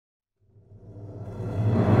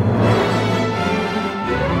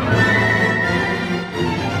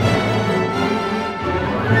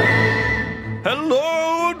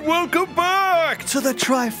the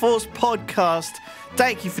Triforce podcast.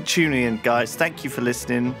 Thank you for tuning in, guys. Thank you for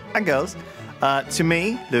listening, and girls. To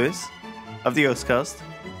me, Lewis, of the Oscast,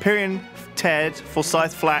 Pyrian Ted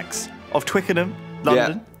Forsyth Flax of Twickenham,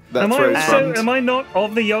 London. Yeah, that's where he's from. Am I not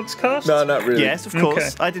of the Yogscast? No, not really. Yes, of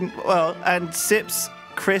course. Okay. I didn't. Well, and Sips,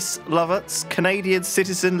 Chris Lovatz, Canadian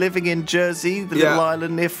citizen living in Jersey, the little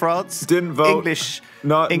island near France. Didn't vote.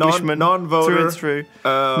 Englishman, non-voter. through and through.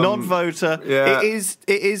 Non-voter. Yeah. It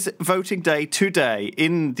is voting day today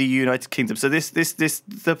in the United Kingdom. So the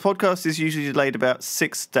podcast is usually delayed about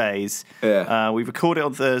 6 days. Yeah. We record it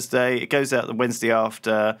on Thursday. It goes out the Wednesday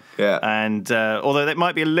after. Yeah. And although it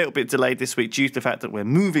might be a little bit delayed this week due to the fact that we're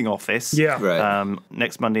moving office. Yeah. Right.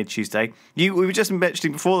 Next Monday and Tuesday. We were just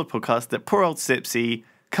mentioning before the podcast that poor old Sipsy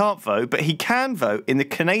can't vote, but he can vote in the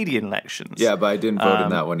Canadian elections. Yeah, but I didn't vote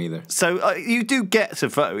in that one either. So you do get to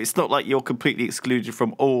vote. It's not like you're completely excluded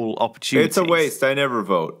from all opportunities. It's a waste. I never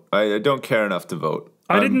vote. I don't care enough to vote.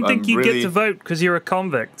 I didn't think you really get to vote because you're a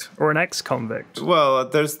convict or an ex-convict. Well,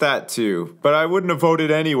 there's that too. But I wouldn't have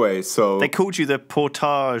voted anyway, so... They called you the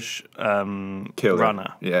portage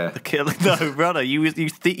runner. Yeah. The killer. No, runner.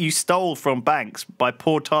 You stole from banks by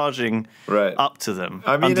portaging up to them.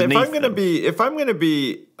 I mean, if I'm gonna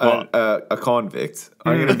be a convict,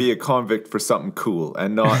 I'm gonna be a convict for something cool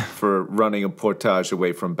and not for running a portage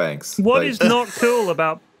away from banks. What is not cool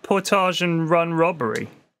about portage and run robbery?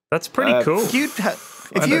 That's pretty cool.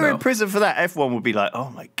 If you were in prison for that, everyone would be like, "Oh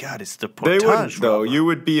my god, it's the portage." They wouldn't, though. robber. You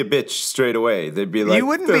would be a bitch straight away. They'd be like, You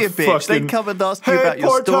wouldn't be a bitch. They'd come and ask you about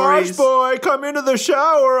your stories. Hey, portage boy, come into the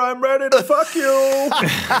shower. I'm ready to fuck you.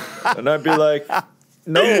 And I'd be like,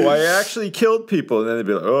 no, I actually killed people. And then they'd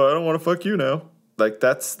be like, oh, I don't want to fuck you now. Like,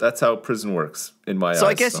 that's how prison works in my eyes. So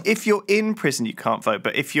I guess if you're in prison, you can't vote.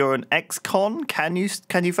 But if you're an ex-con, can you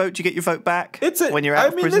vote? Do you get your vote back when you're out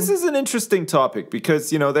of prison? This is an interesting topic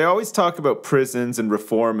because, they always talk about prisons and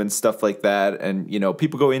reform and stuff like that. And,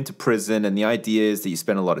 people go into prison and the idea is that you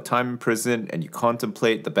spend a lot of time in prison and you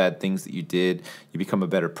contemplate the bad things that you did. You become a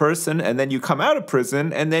better person and then you come out of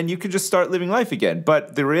prison and then you can just start living life again.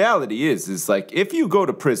 But the reality is like, if you go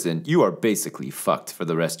to prison, you are basically fucked for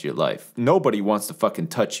the rest of your life. Nobody wants to fucking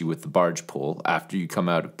touch you with the barge pole after you come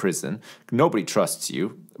out of prison. Nobody trusts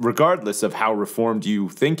you, regardless of how reformed you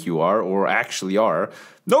think you are or actually are.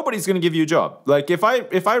 Nobody's going to give you a job. Like if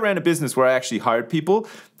I ran a business where I actually hired people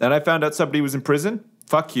and I found out somebody was in prison,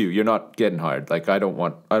 fuck you, you're not getting hired. Like I don't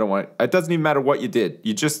want. It doesn't even matter what you did.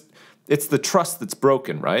 It's the trust that's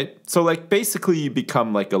broken, right? So, like, basically you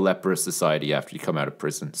become like a leper of society after you come out of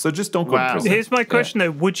prison. So just don't go to prison. Here's my question,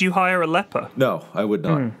 though. Would you hire a leper? No, I would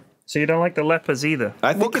not. So you don't like the lepers either?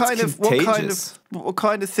 I think it's contagious. What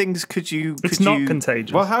kind of things could you... It's not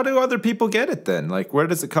contagious. Well, how do other people get it then? Like, where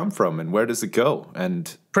does it come from and where does it go?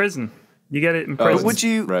 And prison. You get it in prison.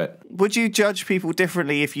 Would you judge people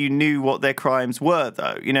differently if you knew what their crimes were,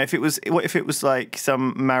 though? If it was like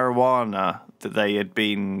some marijuana that they had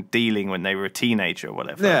been dealing when they were a teenager or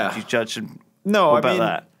whatever? Yeah. Would you judge them? No, I mean,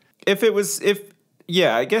 that?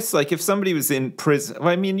 I guess like if somebody was in prison, well,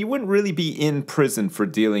 I mean, you wouldn't really be in prison for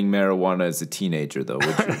dealing marijuana as a teenager, though,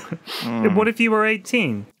 would you? What if you were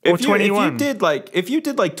 18 or 21? If you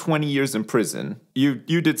did like 20 years in prison, you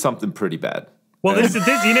did something pretty bad. Well,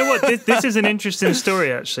 you know what? This is an interesting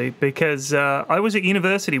story, actually, because I was at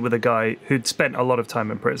university with a guy who'd spent a lot of time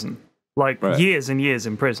in prison, years and years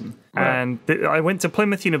in prison. Right. And I went to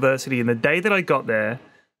Plymouth University, and the day that I got there,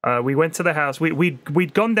 we went to the house.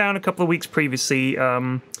 We'd gone down a couple of weeks previously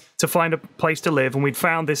to find a place to live, and we'd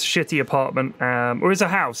found this shitty apartment, or it was a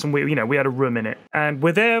house, and we had a room in it. And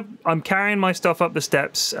we're there. I'm carrying my stuff up the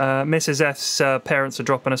steps. Mrs. F's parents are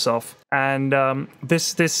dropping us off, and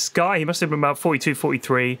this guy, he must have been about 42,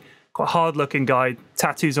 43. Quite a hard-looking guy,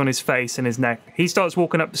 tattoos on his face and his neck. He starts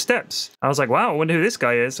walking up the steps. I was like, wow, I wonder who this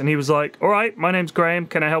guy is. And he was like, all right, my name's Graham.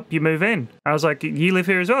 Can I help you move in? I was like, you live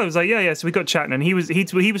here as well? I was like, yeah. So we got chatting, and he was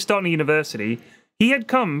starting a university. He had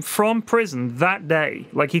come from prison that day.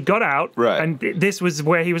 Like, he'd got out, and this was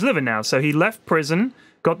where he was living now. So he left prison,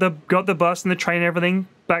 got the bus and the train and everything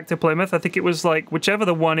back to Plymouth. I think it was like whichever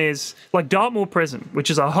the one is, like Dartmoor Prison, which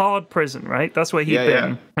is a hard prison, right? That's where he'd been.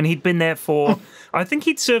 Yeah. And he'd been there for, I think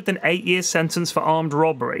he'd served an 8-year sentence for armed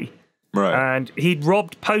robbery. Right. And he'd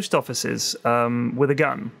robbed post offices with a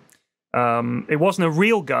gun. It wasn't a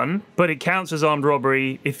real gun, but it counts as armed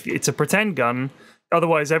robbery if it's a pretend gun,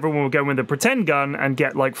 otherwise everyone would go in with a pretend gun and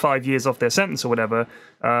get like 5 years off their sentence or whatever.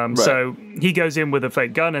 So he goes in with a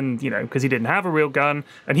fake gun, and, you know, because he didn't have a real gun,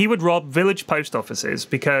 and he would rob village post offices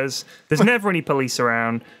because there's never any police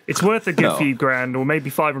around. It's worth a good few grand or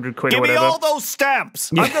maybe 500 quid or whatever. Give me all those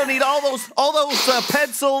stamps. I'm going to need all those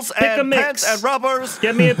pencils and pens and rubbers.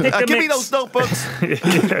 Give me a pick a mix. Give me those notebooks.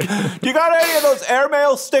 You got any of those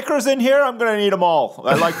airmail stickers in here? I'm going to need them all.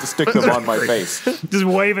 I like to stick them on my face. Just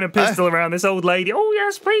waving a pistol around. This old lady, oh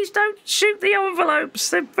yes, please don't shoot the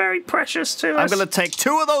envelopes. They're very precious to us. I'm going to take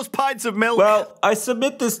 2 of those pints of milk. Well, I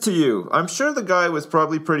submit this to you. I'm sure the guy was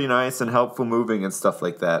probably pretty nice and helpful moving and stuff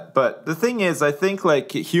like that. But the thing is, I think,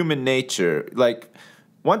 like, human nature, like,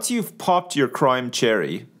 once you've popped your crime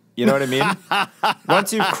cherry, you know what I mean?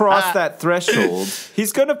 Once you've crossed that threshold,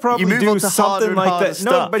 he's going to probably do something like that.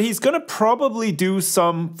 Stuff. No, but he's going to probably do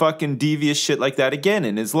some fucking devious shit like that again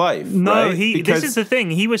in his life. No, right? This is the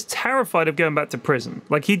thing. He was terrified of going back to prison.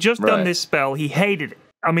 Like, he'd just done this spell. He hated it.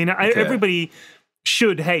 I mean, everybody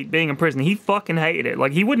should hate being in prison. He fucking hated it.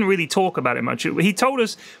 Like, he wouldn't really talk about it much. He told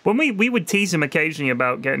us, when we would tease him occasionally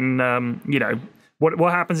about getting, you know,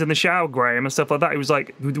 what happens in the shower, Graham, and stuff like that. He was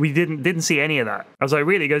like, we didn't see any of that. I was like,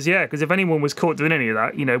 really? He goes, yeah, because if anyone was caught doing any of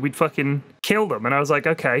that, you know, we'd fucking kill them. And I was like,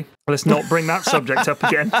 okay, let's not bring that subject up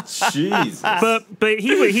again. Jesus. But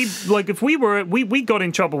he like, if we got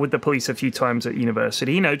in trouble with the police a few times at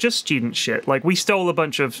university, you know, just student shit. Like, we stole a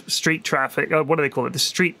bunch of street traffic. What do they call it?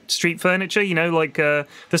 The street furniture. You know, like the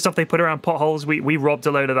stuff they put around potholes. We robbed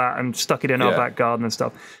a load of that and stuck it in our back garden and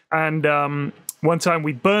stuff. And one time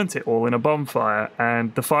we burnt it all in a bonfire,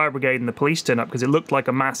 and the fire brigade and the police turned up because it looked like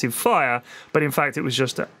a massive fire, but in fact it was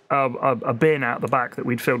just a bin out the back that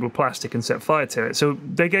we'd filled with plastic and set fire to it. So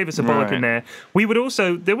they gave us a bollock in there. We would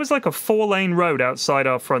also, there was like a 4-lane road outside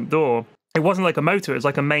our front door. It wasn't like a motor, it was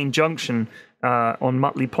like a main junction on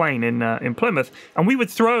Mutley Plain in Plymouth, and we would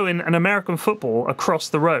throw in an American football across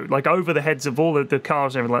the road, like over the heads of all of the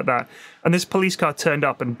cars and everything like that. And this police car turned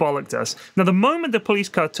up and bollocked us. Now, the moment the police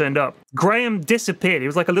car turned up, Graham disappeared. He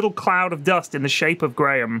was like a little cloud of dust in the shape of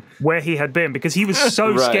Graham where he had been, because he was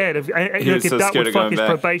so scared of if that would fuck his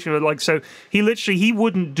probation. Like, so he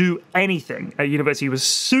wouldn't do anything at university. He was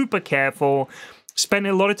super careful. Spent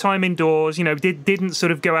a lot of time indoors, you know, didn't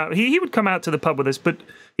sort of go out. He would come out to the pub with us, but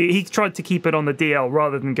he tried to keep it on the DL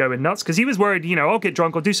rather than going nuts, because he was worried, you know, I'll get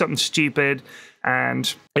drunk, I'll do something stupid,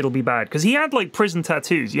 and it'll be bad. Because he had, like, prison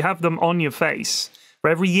tattoos. You have them on your face. For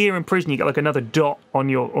every year in prison, you get, like, another dot on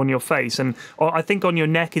your face. And I think on your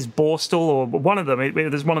neck is Borstal, or one of them.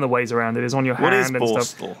 There's one of the ways around it is on your hand and stuff. What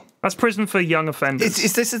is Borstal? That's prison for young offenders.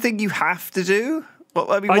 Is this a thing you have to do? Well,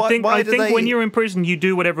 I mean, I think when you're in prison, you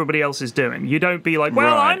do what everybody else is doing. You don't be like,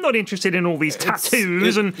 well, I'm not interested in all these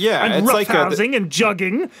tattoos and roughhousing and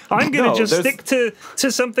jugging. I'm going to just stick to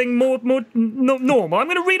something more normal. I'm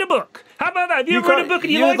going to read a book. How about that? If you read a book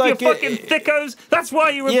and you like your fucking thickos, that's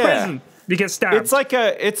why you're in prison. You get stabbed. It's like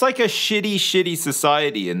a shitty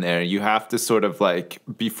society in there. You have to sort of like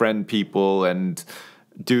befriend people and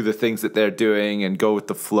do the things that they're doing and go with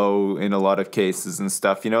the flow in a lot of cases and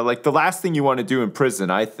stuff. You know, like the last thing you want to do in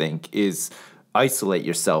prison, I think, is isolate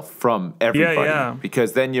yourself from everybody,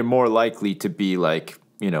 because then you're more likely to be like,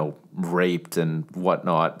 you know, raped and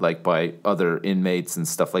whatnot, like by other inmates and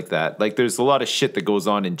stuff like that. Like there's a lot of shit that goes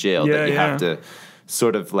on in jail that you have to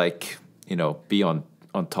sort of like, you know, be on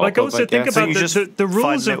top like of. Also think about the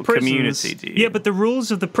rules of prisons. Community, but the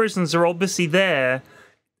rules of the prisons are obviously there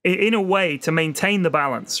in a way to maintain the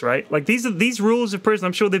balance, right? Like these rules of prison,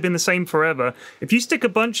 I'm sure they've been the same forever. If you stick a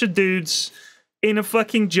bunch of dudes in a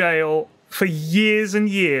fucking jail for years and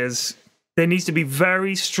years, there needs to be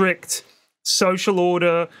very strict social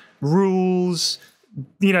order, rules,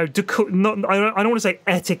 you know, I don't want to say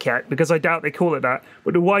etiquette, because I doubt they call it that,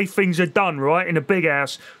 but the way things are done, right, in a big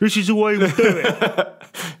house, this is the way we do it.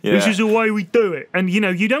 This is the way we do it. And, you know,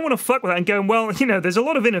 you don't want to fuck with that and go, well, you know, there's a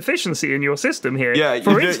lot of inefficiency in your system here. Yeah,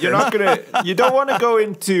 you're not going to, you don't want to go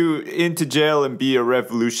into jail and be a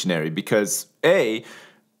revolutionary, because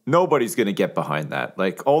nobody's going to get behind that.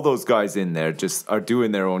 Like, all those guys in there just are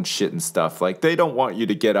doing their own shit and stuff. Like, they don't want you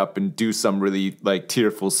to get up and do some really, like,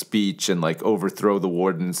 tearful speech and, like, overthrow the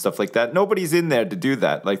warden and stuff like that. Nobody's in there to do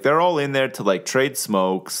that. Like, they're all in there to, like, trade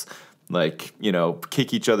smokes, like, you know,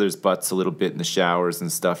 kick each other's butts a little bit in the showers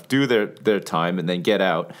and stuff, do their time, and then get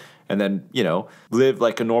out. And then, you know, live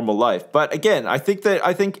like a normal life. But again, I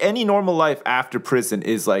think any normal life after prison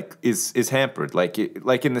is hampered. Like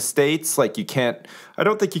in the States, like I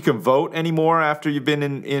don't think you can vote anymore after you've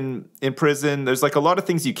been in prison. There's like a lot of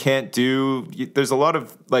things you can't do. There's a lot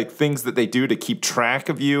of like things that they do to keep track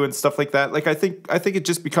of you and stuff like that. Like I think it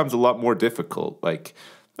just becomes a lot more difficult. Like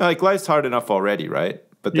like life's hard enough already, right?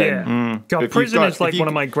 But then, God, prison is like one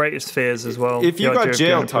of my greatest fears as well. If you got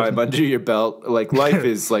jail time under your belt, like life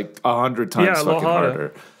is like 100 times fucking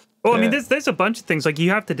harder. Well, I mean, there's a bunch of things. Like,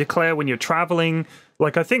 you have to declare when you're traveling.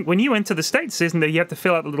 Like, I think when you enter the States, isn't there, you have to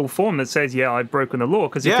fill out a little form that says, yeah, I've broken the law.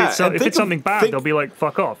 Because if it's something bad, they'll be like,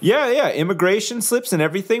 fuck off. Yeah. Immigration slips and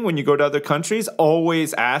everything, when you go to other countries,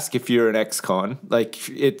 always ask if you're an ex-con. Like,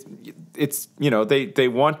 it's you know, they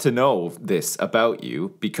want to know this about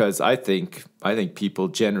you, because I think people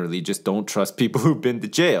generally just don't trust people who've been to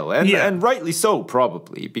jail, and rightly so,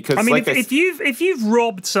 probably, because I mean, like if you've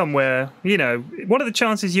robbed somewhere, you know, what are the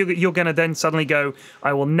chances you're going to then suddenly go,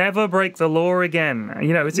 I will never break the law again?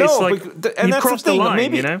 You know, it's like you've crossed the line.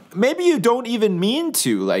 Maybe, you know, maybe you don't even mean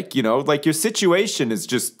to. Like, you know, like your situation is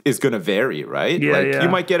going to vary, right? You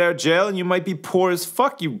might get out of jail and you might be poor as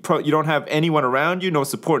fuck. You don't have anyone around you, no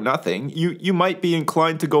support, nothing. You might be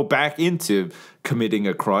inclined to go back into committing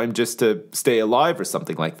a crime just to stay alive or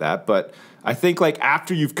something like that. But I think, like,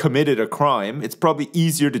 after you've committed a crime, it's probably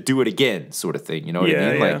easier to do it again, sort of thing. You know what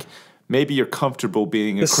I mean? Like, maybe you're comfortable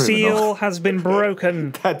being a criminal. The seal has been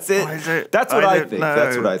broken. That's it. That's what I think.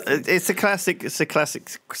 That's what I think. It's a classic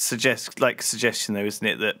suggestion, though, isn't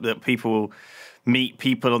it? That people meet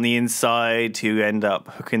people on the inside who end up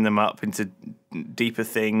hooking them up into deeper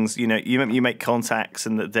things. You know, you make contacts,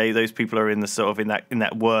 and that those people are in the sort of in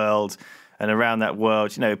that world. And around that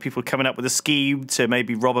world, you know, people coming up with a scheme to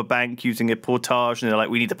maybe rob a bank using a portage, and they're like,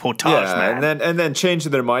 "We need the portage, man." and then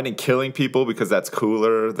changing their mind and killing people because that's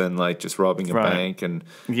cooler than like just robbing a bank and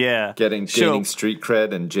gaining street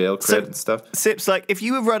cred and jail cred and stuff. Sip's like, if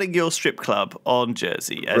you were running your strip club on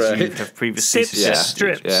Jersey, as you have previously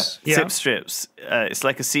suggested, Sip Strips, it's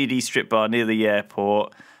like a seedy strip bar near the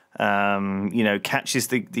airport. You know, catches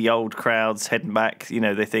the old crowds heading back. You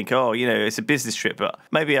know, they think, oh, you know, it's a business trip, but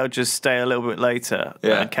maybe I'll just stay a little bit later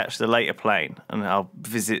and catch the later plane, and I'll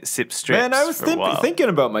visit Sip Strips. Man, I was thinking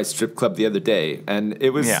about my strip club the other day, and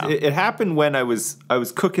it was it happened when I was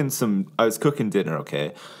cooking dinner.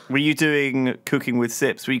 Okay, were you doing cooking with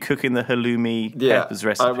Sips? Were you cooking the halloumi peppers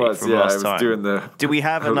recipe from last time? I was doing the. Do we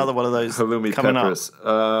have another one of those halloumi coming peppers?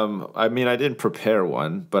 Up? I mean, I didn't prepare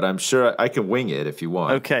one, but I'm sure I can wing it if you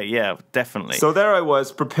want. Okay. Yeah, definitely. So there I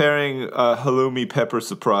was preparing a halloumi pepper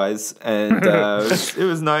surprise, and it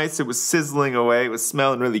was nice. It was sizzling away. It was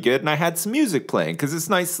smelling really good, and I had some music playing because it's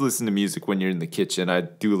nice to listen to music when you're in the kitchen. I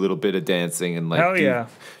do a little bit of dancing and like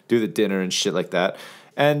do the dinner and shit like that.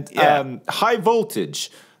 And High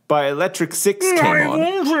Voltage by Electric Six came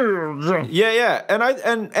on. Yeah.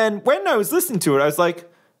 And when I was listening to it, I was like,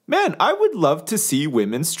 man, I would love to see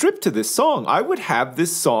women strip to this song. I would have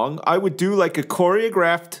this song. I would do like a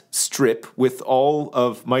choreographed strip with all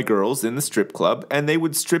of my girls in the strip club, and they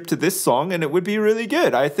would strip to this song, and it would be really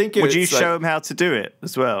good. I think. Would you show them how to do it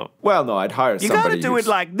as well? Well, no, I'd hire somebody. You gotta do it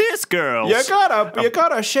like this, girls. You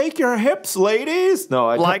gotta shake your hips, ladies. No,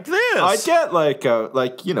 like this. I'd get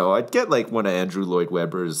I'd get like one of Andrew Lloyd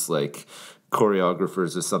Webber's like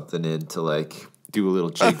choreographers or something in to like do a little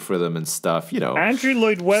jig for them and stuff, you know. Andrew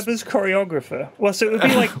Lloyd Webber's choreographer. Well, so it would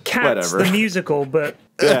be like Cats, the musical, but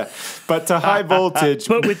but to High Voltage,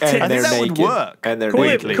 but with and they're that naked, would work. And they're call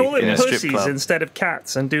naked. Call it Pussies instead of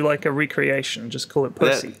Cats, and do like a recreation. Just call it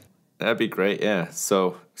Pussy. That'd be great. Yeah.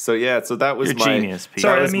 So that was my genius. Pete.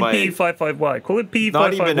 Sorry, I mean PU55Y. Call it PU55Y.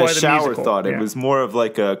 Not even a shower musical. thought. It was more of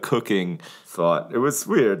like a cooking thought. It was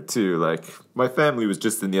weird too. Like my family was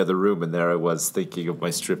just in the other room, and there I was thinking of my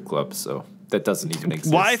strip club. So that doesn't even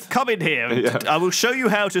exist. Wife, come in here. I will show you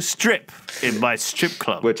how to strip in my strip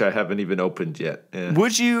club, which I haven't even opened yet. Yeah.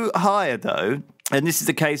 Would you hire though? And this is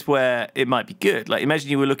the case where it might be good. Like, imagine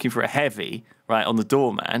you were looking for a heavy, right, on the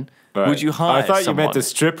doorman. Right. Would you hire? I thought you meant a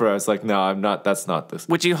stripper. I was like, no, I'm not. That's not this.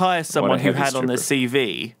 Would you hire someone who had on their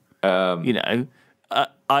CV? You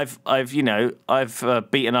know,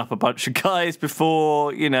 I've beaten up a bunch of guys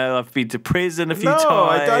before. You know, I've been to prison a few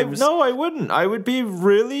times. No, I wouldn't. I would be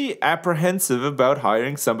really apprehensive about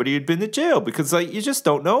hiring somebody who'd been to jail because, like, you just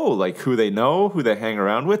don't know, like, who they know, who they hang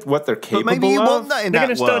around with, what they're capable of. But maybe you want that in that world.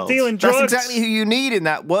 They're going to start dealing drugs. That's exactly who you need in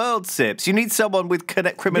that world, Sips. You need someone with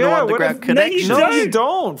criminal underground connections. No, you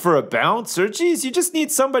don't. For a bouncer, geez, you just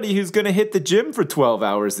need somebody who's going to hit the gym for 12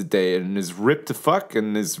 hours a day and is ripped to fuck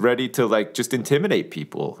and is ready to, like, just intimidate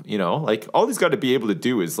people. You know, like all he's got to be able to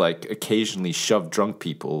do is like occasionally shove drunk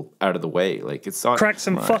people out of the way. Like it's not crack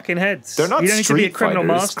some fucking heads. They're not. You don't need to be a criminal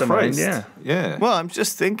mastermind. Christ. Yeah. Well, I'm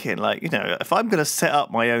just thinking, like, you know, if I'm going to set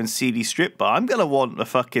up my own seedy strip bar, I'm going to want a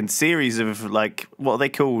fucking series of like what are they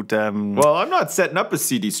called? Well, I'm not setting up a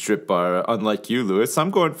seedy strip bar, unlike you, Lewis.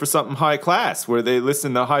 I'm going for something high class where they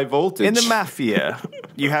listen to High Voltage. In the Mafia,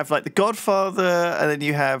 you have like the Godfather, and then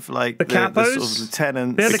you have like the capos, sort of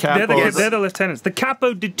lieutenants. They're the lieutenants. The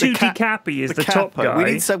capo di tutti capi is the top guy. We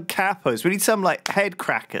need some capos. We need some like head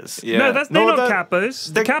crackers. Yeah. No, they're not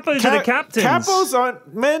capos. The capos are the captains. Capos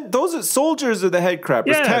aren't, man. Those are soldiers are the head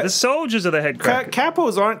crackers. Yeah, the soldiers are the head crackers.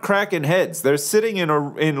 Capos aren't cracking heads. They're sitting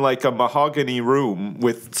in like a mahogany room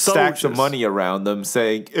with stacks of money around them,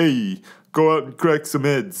 saying, "Hey, go out and crack some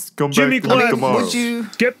heads. Come back tomorrow."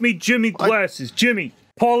 Get me Jimmy glasses. Jimmy,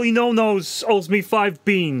 Paulie No-Nos owes me 5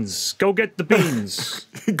 beans. Go get the beans.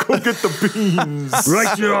 Go get the beans.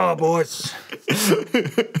 Right now, boys.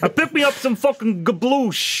 Pick me up some fucking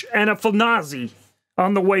gabloosh and a Fanazi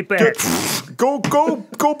on the way back. Go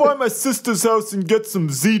by my sister's house and get some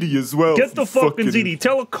ziti as well. Get the fucking ziti.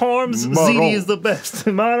 Tell her Carms ziti is the best.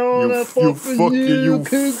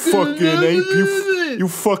 You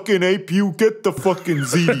fucking ape. You get the fucking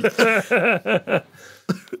ziti.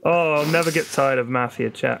 Oh, I'll never get tired of Mafia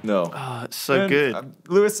chat. No. Oh, it's so good.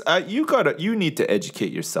 Lewis, you need to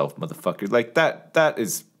educate yourself, motherfucker. Like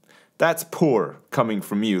that's poor coming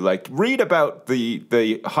from you. Like, read about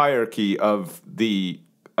the hierarchy of the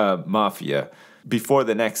mafia before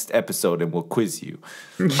the next episode, and we'll quiz you.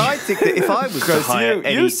 I think that if I was to hire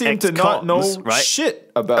any you seem to not know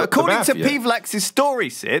shit about according the mafia. to Pvlax's story,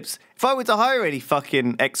 Sips, if I were to hire any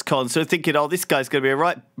fucking ex-cons who are thinking, oh, this guy's going to be a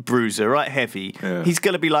right bruiser, right heavy, he's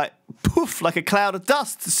going to be like, poof, like a cloud of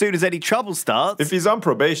dust as soon as any trouble starts. If he's on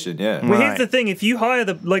probation, yeah. Well, here's the thing. If you hire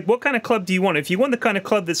what kind of club do you want? If you want the kind of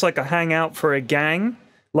club that's like a hangout for a gang,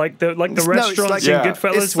 like the restaurants in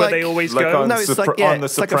Goodfellas where they always go. On the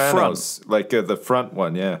Sopranos, like the front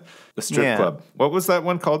one, the strip club. What was that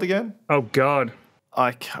one called again? Oh God,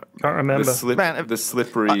 I can't remember. The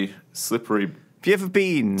slippery. Have you ever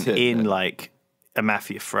been in like a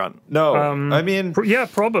mafia front? No, I mean, yeah,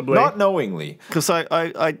 probably not knowingly. Because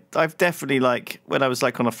I've definitely, like, when I was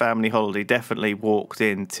like on a family holiday, definitely walked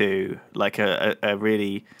into like a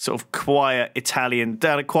really sort of quiet Italian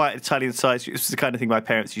side street. This was the kind of thing my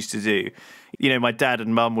parents used to do. You know, my dad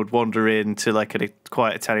and mum would wander into like a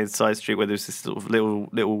quiet Italian side street where there was this sort of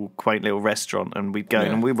little quaint little restaurant, and we'd go,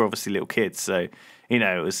 and we were obviously little kids, so you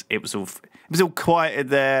know it was all quiet in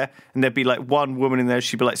there, and there'd be like one woman in there.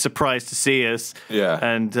 She'd be like surprised to see us,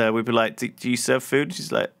 and we'd be like, "Do you serve food?" And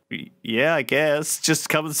she's like, "Yeah, I guess. Just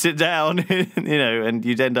come and sit down," you know. And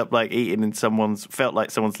you'd end up like eating in someone's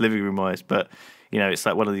living room almost, but. You know, it's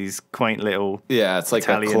like one of these quaint little it's like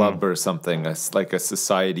Italian, a club or something. It's like a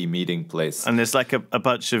society meeting place. And there's like a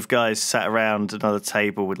bunch of guys sat around another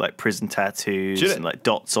table with like prison tattoos and like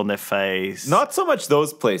dots on their face. Not so much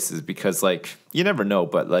those places because like you never know,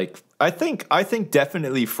 but like I think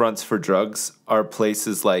definitely fronts for drugs are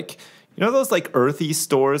places like, you know, those like earthy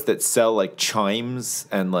stores that sell like chimes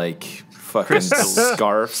and like fucking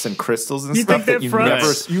scarves and crystals and stuff that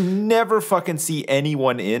you never fucking see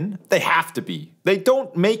anyone in. They have to be. They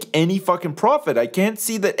don't make any fucking profit. I can't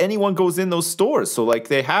see that anyone goes in those stores. So like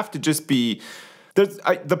they have to just be.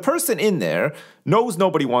 The person in there knows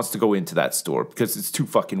nobody wants to go into that store because it's too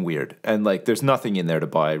fucking weird, and like there's nothing in there to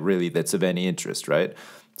buy really that's of any interest, right?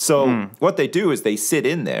 So what they do is they sit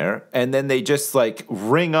in there and then they just like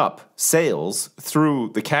ring up sales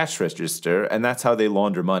through the cash register, and that's how they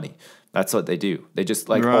launder money. That's what they do. They just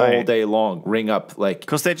like all day long ring up like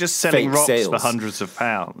because they're just selling rocks for hundreds of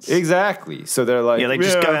pounds. Exactly. So they're like they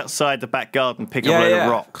just go outside the back garden and pick up a load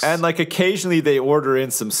of rocks. And like occasionally they order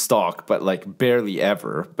in some stock, but like barely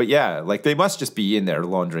ever. But yeah, like they must just be in there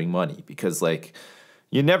laundering money because like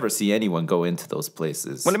you never see anyone go into those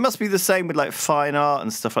places. Well, it must be the same with like fine art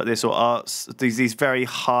and stuff like this, or arts. These very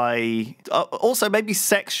high. Also, maybe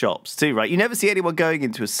sex shops too, right? You never see anyone going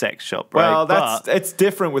into a sex shop, right? Well, it's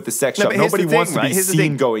different with the sex shop. Nobody wants to be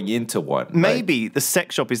seen going into one. Maybe the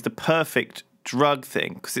sex shop is the perfect drug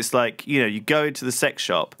thing because it's like, you know, you go into the sex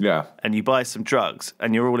shop, and you buy some drugs,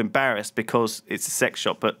 and you're all embarrassed because it's a sex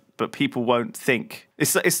shop, but people won't think.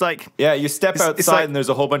 It's like... Yeah, you step outside and there's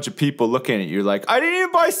a whole bunch of people looking at you. You're like, I didn't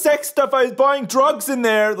even buy sex stuff. I was buying drugs in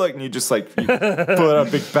there. Like, and you just like you pull out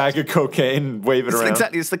a big bag of cocaine and wave it around.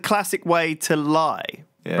 Exactly. It's the classic way to lie.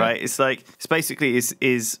 Yeah. Right, it's like it's basically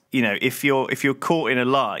is you know, if you're caught in a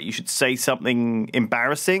lie, you should say something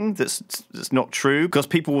embarrassing that's not true, because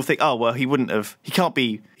people will think, oh well, he can't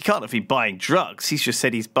have been buying drugs. He's just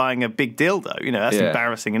said he's buying a big dildo. You know, that's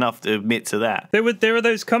embarrassing enough to admit to that. There are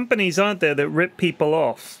those companies, aren't there, that rip people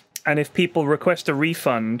off, and if people request a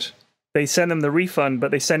refund, they send them the refund,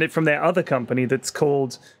 but they send it from their other company that's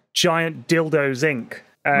called Giant Dildos Inc.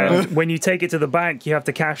 And when you take it to the bank, you have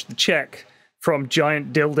to cash the check from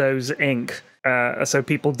Giant Dildos Inc. So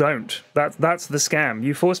people don't. That's the scam.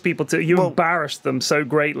 You force people to. You embarrass them so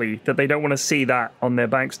greatly that they don't want to see that on their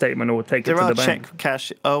bank statement or take it to the bank. Check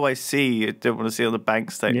cash. Oh, I see. You don't want to see it on the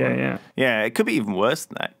bank statement. Yeah. It could be even worse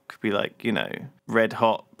than that. It could be like red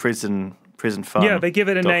hot prison fun. Yeah, they give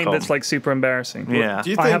it a name that's like super embarrassing. Yeah.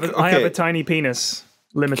 Do you think, I have a tiny penis.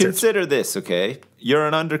 Limited. Consider this, okay? You're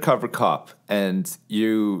an undercover cop, and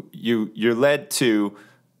you're led to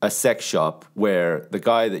a sex shop where the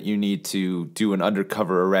guy that you need to do an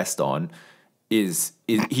undercover arrest on is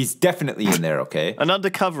he's definitely in there, okay? An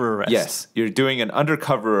undercover arrest? Yes, you're doing an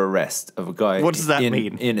undercover arrest of a guy. What does that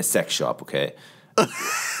mean? In a sex shop, okay?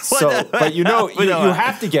 So, but you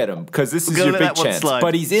have to get him because this is your big chance.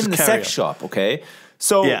 But he's in the sex shop, okay?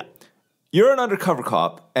 So you're an undercover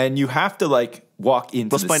cop, and you have to walk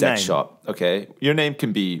into the sex shop, okay? Your name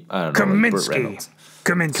can be, I don't know, Burt Reynolds.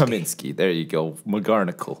 Kaminsky. There you go.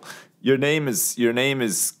 McGarnacle. Your name is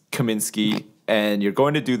Kaminsky, and you're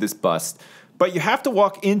going to do this bust, but you have to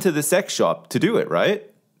walk into the sex shop to do it, right?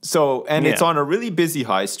 So, and it's on a really busy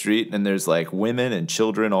high street, and there's women and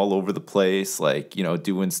children all over the place,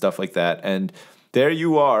 doing stuff like that. And there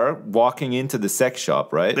you are walking into the sex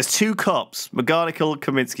shop, right? There's two cops, McGarnacle and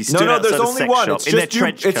Kaminsky, stood outside there's the only sex one. shop in their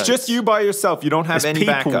trench coats. It's just you by yourself. You don't have any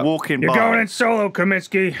backup. People walking You're by. going in solo,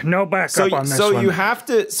 Kaminsky. No backup on this one. You have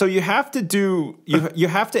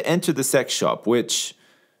to enter the sex shop, which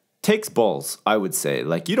takes balls, I would say.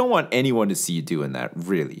 You don't want anyone to see you doing that,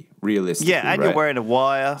 realistically. Yeah, and you're wearing a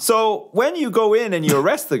wire. So when you go in and you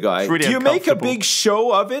arrest the guy, really do you make a big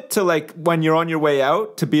show of it to when you're on your way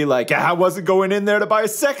out to be I wasn't going in there to buy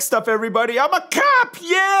sex stuff, everybody. I'm a cop.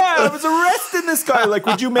 Yeah, I was arresting this guy.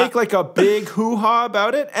 Would you make a big hoo-ha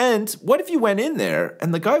about it? And what if you went in there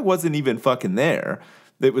and the guy wasn't even fucking there?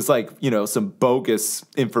 It was some bogus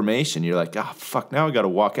information. You're fuck, now I got to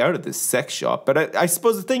walk out of this sex shop. But I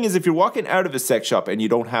suppose the thing is, if you're walking out of a sex shop and you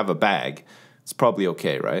don't have a bag, it's probably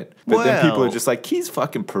okay, right? But then people are just he's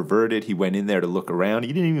fucking perverted. He went in there to look around.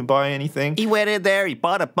 He didn't even buy anything. He went in there, he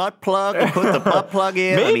bought a butt plug, and put the butt plug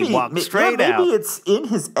in, and he walked straight out. Maybe it's in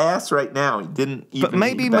his ass right now. He didn't even But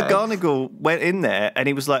maybe McGonagall went in there, and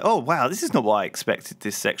he was oh, wow, this is not what I expected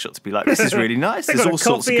this sex shop to be like. This is really nice. There's all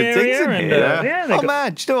sorts of good things in here. Oh,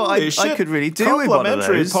 man, do you know what? I could really do with one of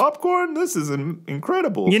those. Popcorn? This is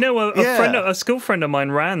incredible. You know, a school friend of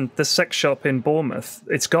mine ran the sex shop in Bournemouth.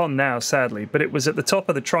 It's gone now, sadly, but it was at the top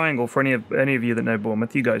of the triangle for any of you that know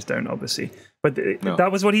Bournemouth. You guys don't, obviously. But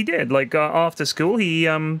that was what he did. After school, he,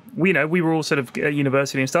 we were all sort of at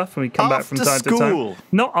university and stuff, and we'd come back from time to time.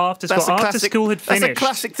 Not after school. After school had finished. That's a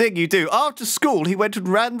classic thing you do. After school, he went and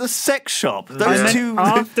ran the sex shop.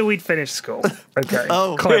 After we'd finished school.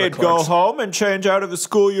 Okay. He'd go home and change out of his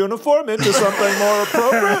school uniform into something more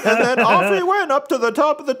appropriate, and then off he went up to the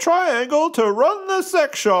top of the triangle to run the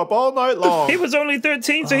sex shop all night long. He was only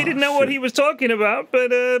 13, so he didn't know what he was talking about,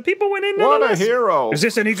 but people went in. What a hero. Is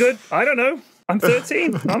this any good? I don't know. I'm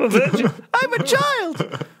 13. I'm a virgin. I'm a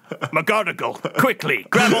child. McGonagall, quickly,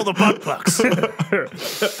 grab all the butt plugs. No,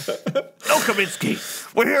 Kaminsky,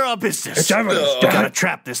 we're here on business. We gotta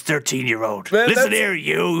trap this 13-year-old. Listen here,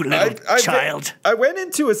 you little child. I went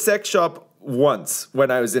into a sex shop once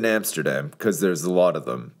when I was in Amsterdam because there's a lot of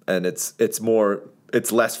them, and it's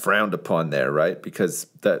less frowned upon there, right? Because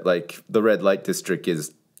that the red light district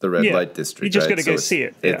is the red light district. You just gotta go see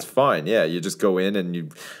it. It's fine. Yeah, you just go in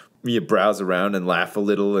and you browse around and laugh a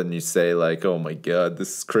little and you say oh my God,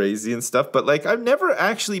 this is crazy and stuff. But I've never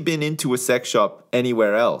actually been into a sex shop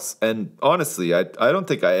anywhere else. And honestly, I don't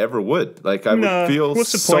think I ever would. I would feel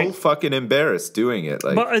so fucking embarrassed doing it.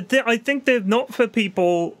 But I think they're not for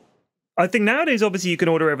people. I think nowadays, obviously, you can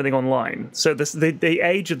order everything online. So the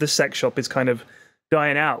age of the sex shop is kind of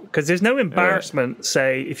dying out because there's no embarrassment.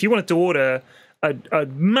 Say, if you wanted to order a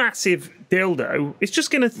massive dildo, it's just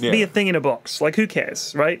going to be a thing in a box. Who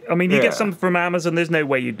cares, right? I mean, you get some from Amazon, there's no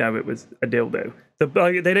way you'd know it was a dildo.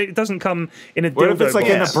 It doesn't come in a dildo box. What if it's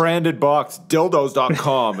in a branded box?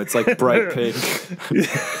 Dildos.com. It's bright pink.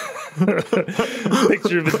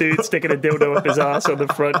 Picture of a dude sticking a dildo up his ass on the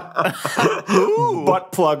front.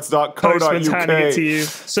 Buttplugs.co.uk. Postman's handing it to you.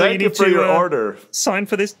 So Thank you for your order. Sign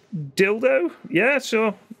for this dildo? Yeah,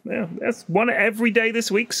 sure. Yeah, that's one every day this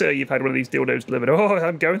week, sir. You've had one of these dildos delivered. Oh,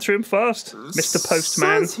 I'm going through them fast, Mr.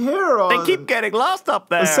 Postman. They keep getting lost up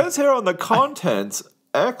there. It says here on the contents,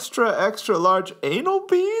 extra large anal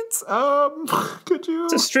beads. Could you?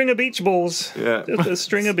 It's a string of beach balls. Yeah, just a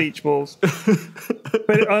string of beach balls. But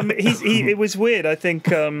it was weird. I think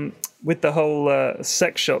with the whole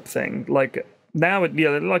sex shop thing, now,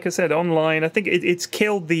 like I said, online, I think it's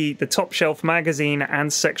killed the top shelf magazine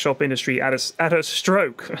and sex shop industry at a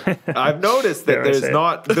stroke. I've noticed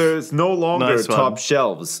that there's no longer Nice top one.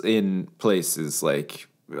 shelves in places like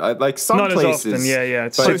some Not places. as often, yeah.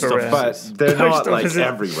 It's but, super rare. but they're not like office.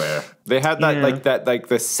 everywhere. They had that like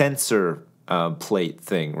the sensor plate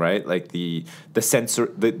thing, right? Like the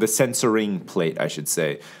censoring plate, I should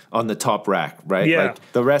say, on the top rack, right? Yeah.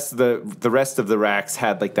 Like the rest of the racks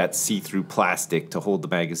had like that see-through plastic to hold the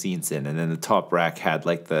magazines in, and then the top rack had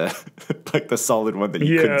like the like the solid one that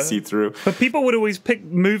you couldn't see through. But people would always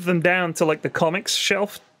move them down to like the comics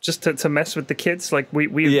shelf just to mess with the kids. Like we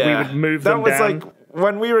would move them down. That was like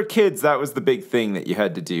when we were kids, that was the big thing that you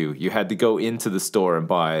had to do. You had to go into the store and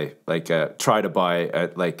try to buy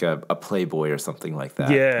a Playboy or something like that.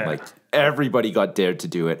 Yeah. Like everybody got dared to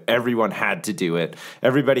do it. Everyone had to do it.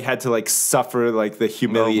 Everybody had to like suffer like the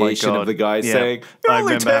humiliation of the guy saying, "You're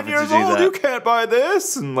only 10 years old, you can't buy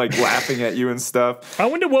this," and like laughing at you and stuff. I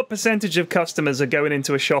wonder what percentage of customers are going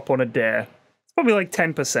into a shop on a dare. It's probably like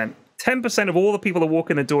 10%. 10% of all the people that walk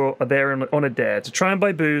in the door are there on a dare to try and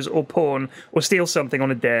buy booze or porn or steal something on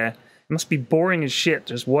a dare. It must be boring as shit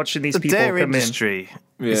just watching these people dare come industry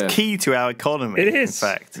is key to our economy. It is. In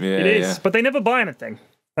fact. It is. But they never buy anything.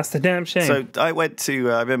 That's the damn shame. So I went to,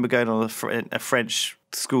 I remember going on a French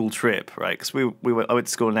school trip, right? Because I went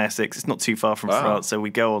to school in Essex. It's not too far from France. So we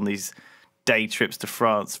go on these day trips to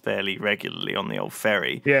France fairly regularly on the old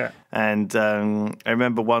ferry. Yeah. And I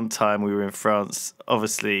remember one time we were in France,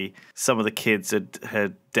 obviously some of the kids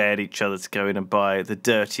had dared each other to go in and buy the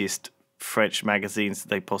dirtiest French magazines that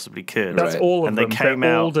they possibly could. That's all of them. And they came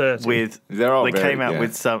out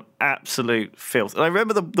with some absolute filth. And I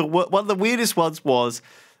remember one of the weirdest ones was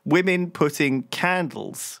women putting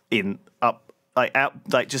candles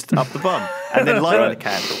just up the bum and then lighting the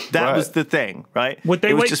candle. That was the thing, right? Would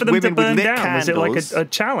they it was wait just for them to women with burn lit down? Candles, was it like a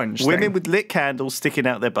challenge women thing? with lit candles sticking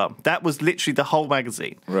out their bum. That was literally the whole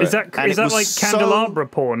magazine. Right. Is that like candelabra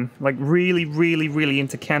porn? Like really, really, really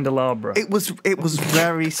into candelabra? It was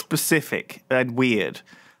very specific and weird.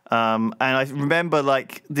 And I remember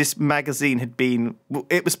like this magazine had been.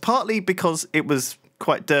 It was partly because it was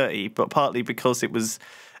quite dirty, but partly because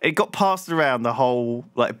it got passed around the whole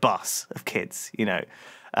like bus of kids, you know.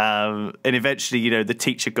 And eventually, you know, the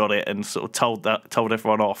teacher got it and sort of told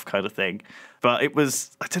everyone off, kind of thing. But it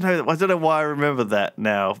was I don't know why I remember that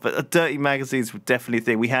now. But dirty magazines were definitely a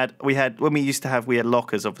thing. We had when we had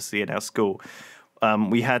lockers, obviously, in our school.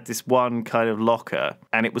 We had this one kind of locker,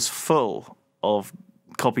 and it was full of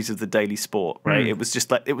copies of the Daily Sport. Right, it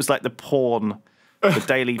was like the porn.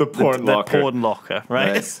 The porn locker,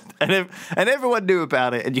 right? Nice. And everyone knew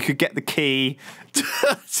about it, and you could get the key to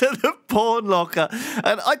the porn locker.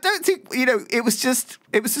 And I don't think, you know, it was just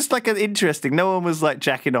like an interesting. No one was like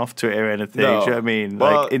jacking off to it or anything. No. Do you know what I mean?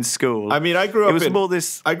 Well, like in school. I mean, I grew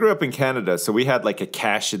up in Canada, so we had like a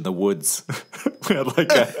cache in the woods. We had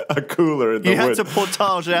like a cooler in the woods. You had to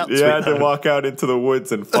portage out to it. You had to walk out into the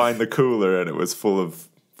woods and find the cooler, and it was full of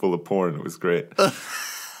porn. It was great.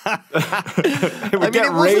 It would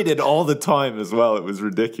get raided all the time as well. It was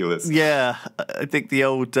ridiculous. Yeah, I think the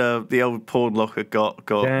old porn locker got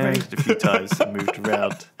raided a few times and moved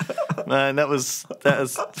around. Man, that was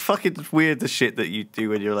fucking weird. The shit that you do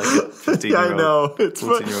when you're like a 15-year-old, I know, it's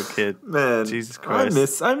 14-year-old kid. Man, Jesus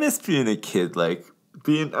Christ, I miss being a kid. Like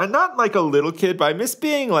being not like a little kid, but I miss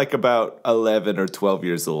being like about 11 or 12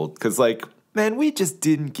 years old. Because like. Man, we just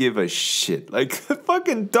didn't give a shit. Like the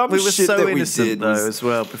fucking dumb shit that we did. We were so innocent though, as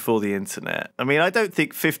well, before the internet. I mean, I don't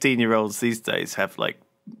think 15-year-olds these days have like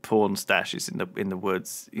porn stashes in the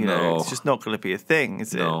woods. You know, it's just not going to be a thing,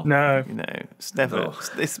 is it? No. You know, it's never. No.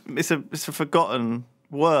 It's a forgotten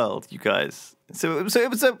world, you guys. So it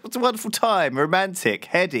was a wonderful time, romantic,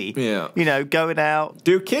 heady. Yeah, you know, going out.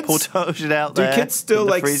 Do kids portaging out there? Do kids still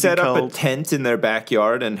like set up a tent in their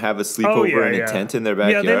backyard and have a sleepover in a tent in their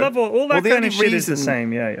backyard? Yeah, they love all that kind of shit. Is the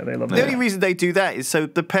same. Yeah, they love. The only reason they do that is so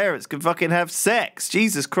the parents can fucking have sex.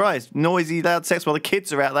 Jesus Christ, noisy, loud sex while the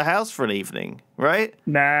kids are out of the house for an evening, right?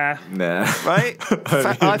 Nah. Right?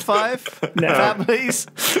 High five, no. Families,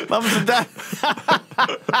 mums and dads.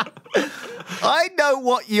 I know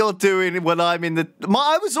what you're doing when I'm in the.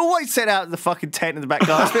 I was always set out in the fucking tent in the back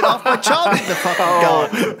garden. I spent half my childhood in the fucking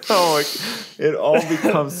garden. It all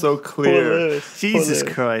becomes so clear. Jesus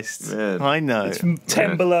Christ. Man. I know. It's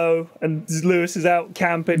 10 below, and Lewis is out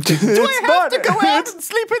camping. Do I have to go out and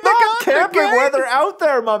sleep in the garden? Camping weather out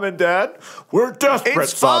there, Mum and Dad. We're desperate,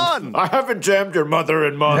 it's fun. Son. I haven't jammed your mother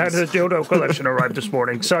in months. Had a dildo collection arrived this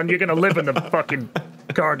morning. Son, you're going to live in the fucking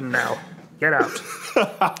garden now. Get out.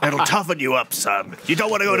 It'll toughen you up, son. You don't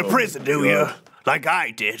want to go to prison, do you? Like I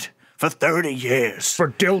did. for 30 years. For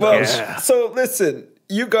dildos. Well, so listen,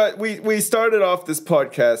 we started off this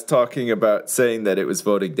podcast talking about saying that it was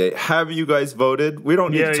voting day. Have you guys voted? We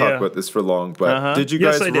don't need to talk about this for long, but did you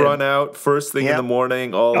guys run out first thing in the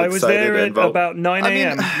morning, all excited? I was there and at vote? about 9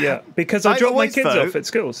 a.m. Because I dropped my kids off at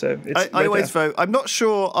school, so it's I always vote. I'm not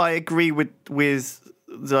sure I agree with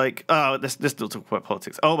like, let's not talk about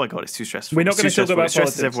politics. Oh my god, it's too stressful. We're not going to talk about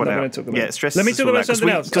politics. Everyone out. Yeah, it stresses. Let me talk about something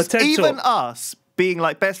else. Because even us being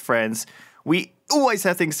like best friends, we always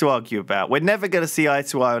have things to argue about. We're never going to see eye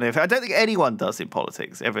to eye on everything. I don't think anyone does in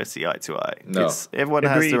politics ever see eye to eye. No. Everyone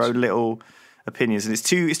has their own little opinions, and it's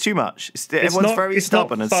too much. Everyone's very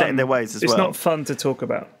stubborn and set in their ways as well. It's not fun to talk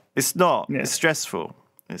about. It's not. Yeah. It's stressful.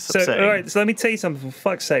 It's upsetting. All right, so let me tell you something, for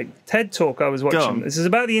fuck's sake. TED Talk I was watching. This is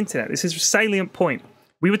about the internet. This is a salient point.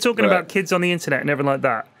 We were talking about kids on the internet and everything like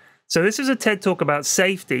that. So this is a TED Talk about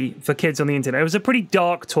safety for kids on the internet. It was a pretty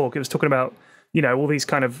dark talk. It was talking about, all these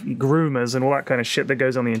kind of groomers and all that kind of shit that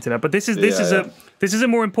goes on the internet. But this is a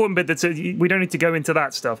more important bit. We don't need to go into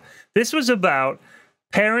that stuff. This was about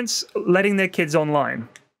parents letting their kids online.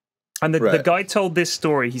 And the guy told this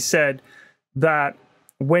story. He said that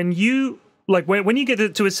when you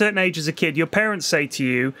get to a certain age as a kid, your parents say to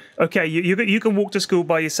you, okay, you can walk to school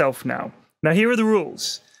by yourself now. Now, here are the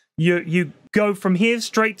rules. You go from here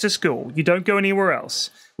straight to school. You don't go anywhere else.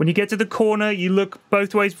 When you get to the corner, you look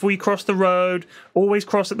both ways before you cross the road. Always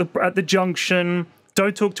cross at the junction.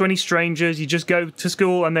 Don't talk to any strangers. You just go to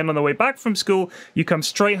school, and then on the way back from school, you come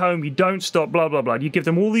straight home. You don't stop, blah, blah, blah. You give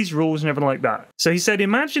them all these rules and everything like that. So he said,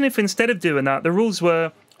 imagine if instead of doing that, the rules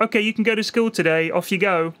were, okay, you can go to school today, off you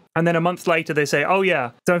go. And then a month later, they say, oh, yeah,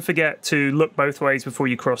 don't forget to look both ways before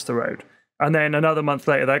you cross the road. And then another month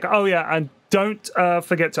later, they're like, oh, yeah, and don't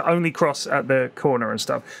forget to only cross at the corner and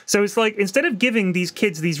stuff. So it's like, instead of giving these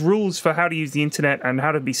kids these rules for how to use the internet and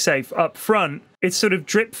how to be safe up front, it's sort of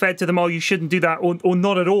drip fed to them, oh, you shouldn't do that, or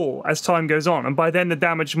not at all as time goes on. And by then, the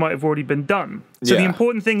damage might have already been done. So the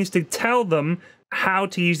important thing is to tell them how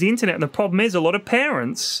to use the internet. And the problem is, a lot of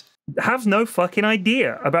parents have no fucking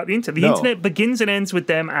idea about the internet. The internet begins and ends with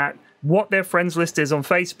them at what their friends list is on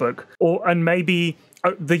Facebook, and maybe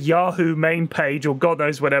the Yahoo main page, or God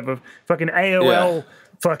knows whatever, fucking AOL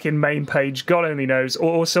fucking main page, God only knows,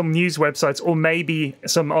 or some news websites, or maybe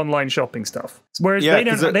some online shopping stuff. Whereas they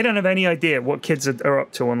don't have any idea what kids are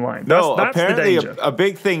up to online. No, that's apparently the danger. A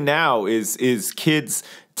big thing now is kids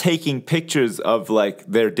taking pictures of like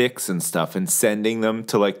their dicks and stuff and sending them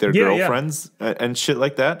to like their girlfriends and shit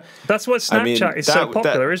like that. That's what Snapchat is so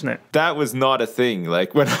popular, isn't it? That was not a thing.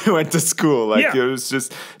 Like when I went to school, like it was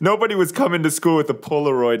just nobody was coming to school with a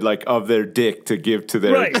Polaroid like of their dick to give to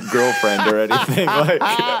their girlfriend or anything. Like,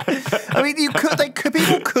 I mean,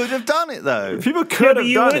 people could have done it though. People could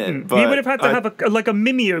have done it. But you would have had to have a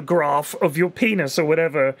mimeograph of your penis or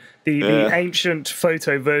whatever the ancient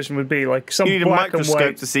photo version would be, like some you need black a microscope and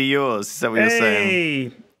white to see yours. Is that what you're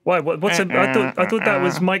saying? Why? What's I thought that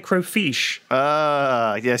was microfiche.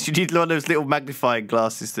 Yes. You need one of those little magnifying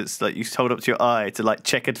glasses that's like you hold up to your eye to like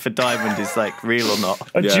check it for diamond is like real or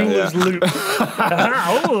not. A jeweler's loupe.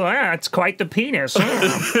 It's quite the penis.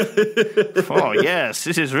 Oh yes,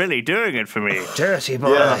 this is really doing it for me. Dirty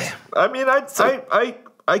boy. Yeah. I mean,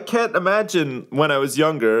 I can't imagine when I was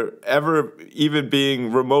younger ever even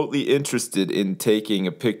being remotely interested in taking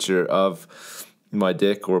a picture of my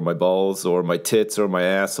dick or my balls or my tits or my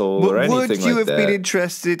asshole or anything like that. Would you have been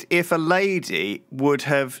interested if a lady would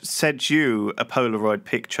have sent you a Polaroid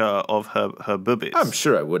picture of her boobies? I'm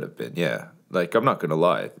sure I would have been, yeah. Like, I'm not going to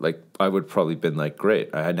lie. Like, I would probably been like,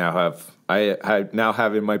 great. I now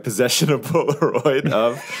have in my possession a Polaroid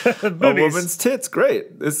of a woman's tits.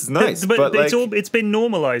 Great. This is nice. But it's been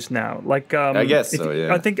normalized now. Like, I guess so,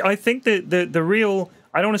 yeah. I think the real,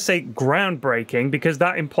 I don't want to say groundbreaking because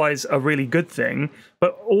that implies a really good thing,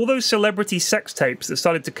 but all those celebrity sex tapes that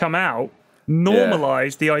started to come out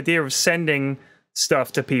normalized the idea of sending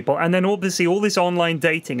stuff to people. And then obviously all this online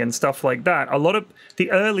dating and stuff like that. A lot of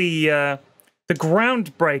the early the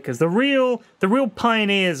groundbreakers, the real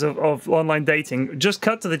pioneers of online dating just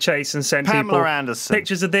cut to the chase and sent Pamela Anderson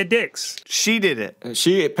pictures of their dicks. She did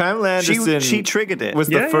it. Pamela Anderson. She triggered it. Was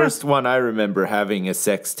the first one I remember having a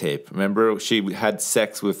sex tape. Remember, she had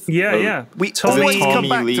sex with We always come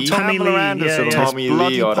back to Pamela Anderson on Tommy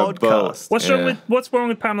Lee on a boat. What's wrong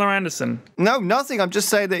with Pamela Anderson? No, nothing. I'm just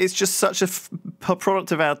saying that it's just such a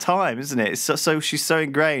product of our time, isn't it? It's so she's so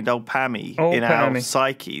ingrained, old Pammy, in our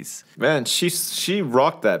psyches. Man, she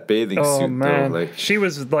rocked that bathing suit, man. though. Like, she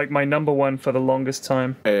was like my number one for the longest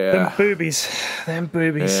time. Yeah. Them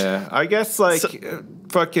boobies. Yeah, I guess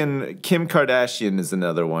fucking Kim Kardashian is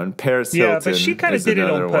another one. Paris Hilton. Yeah, but she kind of did it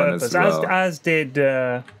on purpose, as did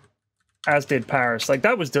as did Paris. Like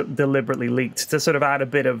that was deliberately leaked to sort of add a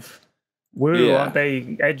bit of woo, aren't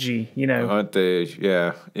they edgy, you know? Aren't they?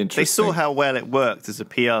 Yeah, interesting. They saw how well it worked as a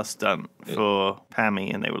PR stunt for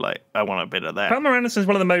Pammy, and they were like, I want a bit of that. Pamela Anderson is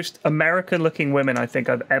one of the most American-looking women I think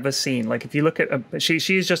I've ever seen. Like, if you look at she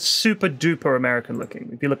is just super duper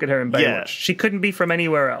American-looking. If you look at her in Baywatch, she couldn't be from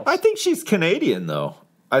anywhere else. I think she's Canadian, though.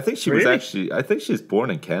 I think she was actually. I think she's born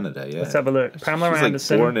in Canada. Yeah. Let's have a look. Pamela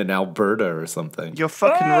Anderson, like born in Alberta or something. You're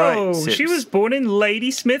fucking right. Sips. She was born in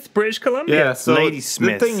Ladysmith, British Columbia. Yeah. So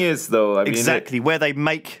Ladysmith. The thing is, though, I mean, exactly where they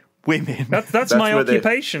make women. That's my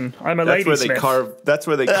occupation. I'm a ladysmith. That's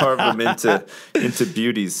where they carve them into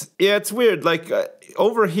beauties. Yeah, it's weird. Like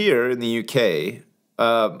over here in the UK,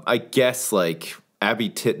 I guess like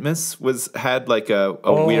Abby Titmus had like a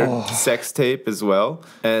weird sex tape as well,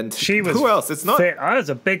 and she was. Who else? It's not. I was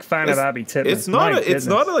a big fan of Abby Titmus. It's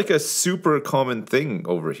not like a super common thing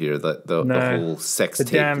over here. The whole sex tape.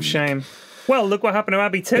 It's a damn shame. Well, look what happened to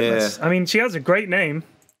Abby Titmus. Yeah. I mean, she has a great name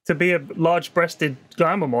to be a large-breasted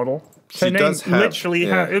glamour model. Her name literally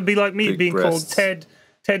it would be like me being called Ted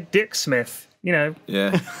Dicksmith. You know.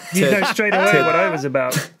 Yeah. You know straight away what I was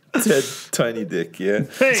about. Ted Tiny Dick, yeah.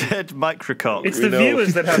 Hey, Ted Microcock. It's the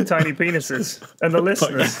viewers that have tiny penises, and the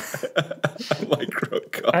listeners.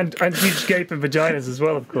 Microcock. And huge gaping vaginas as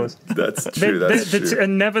well, of course. That's true, that's true.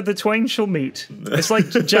 And never the twain shall meet. It's like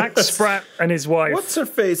Jack Spratt and his wife. What's her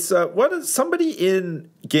face? Somebody in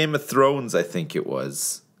Game of Thrones, I think it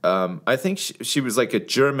was. I think she was like a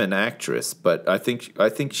German actress, but I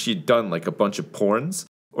think she'd done like a bunch of porns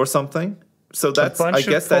or something. So I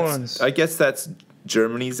guess that's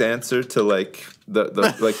Germany's answer to like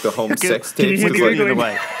the home sex tapes.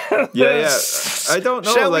 Yeah. I don't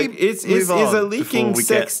know. Is a leaking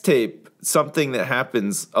sex tape something that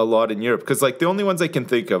happens a lot in Europe? Because like the only ones I can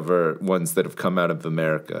think of are ones that have come out of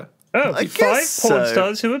America. Oh, I 5 porn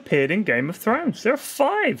stars who appeared in Game of Thrones. There are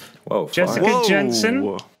 5. Whoa, Jessica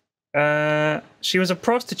Jensen. She was a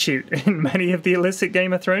prostitute in many of the illicit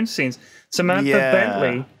Game of Thrones scenes. Samantha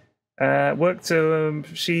Bentley worked to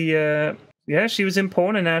she was in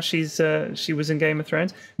porn, and now she was in Game of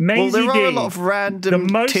Thrones. Maisie there are a lot of random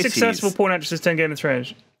the most titties. Successful porn actress to Game of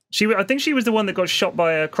Thrones. I think she was the one that got shot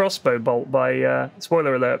by a crossbow bolt by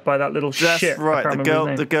spoiler alert, by that little shit. That's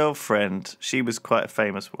right, the girlfriend. She was quite a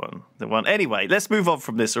famous one. The one. Anyway, let's move on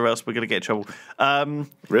from this, or else we're going to get in trouble.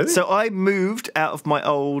 Really? So I moved out of my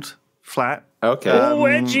old flat. Okay.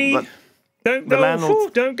 Edgy. Don't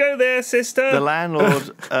go there, sister. The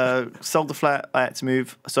landlord sold the flat. I had to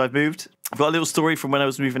move, so I've moved. I've got a little story from when I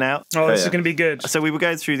was moving out. Oh, this is going to be good. So we were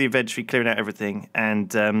going through the inventory, clearing out everything. And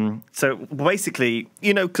so basically,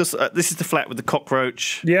 you know, because this is the flat with the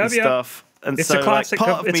cockroach and stuff. And it's so a classic,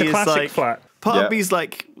 part of me is like, flat. Part of me is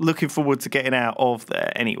like looking forward to getting out of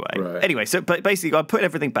there anyway. Right. Anyway, so but basically I put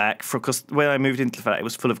everything back because when I moved into the flat, it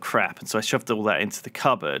was full of crap. And so I shoved all that into the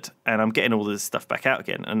cupboard and I'm getting all this stuff back out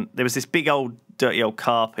again. And there was this big dirty old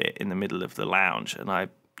carpet in the middle of the lounge and I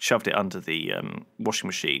shoved it under the washing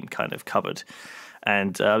machine kind of cupboard.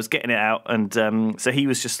 And I was getting it out. And so he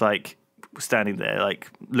was just like standing there, like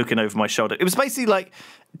looking over my shoulder. It was basically like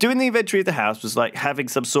doing the inventory of the house was like having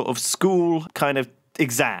some sort of school kind of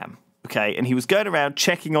exam. Okay, and he was going around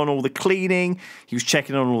checking on all the cleaning. He was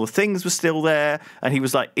checking on all the things were still there, and he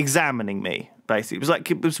was like examining me. Basically,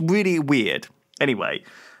 it was really weird. Anyway,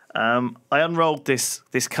 I unrolled this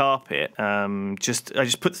carpet. I just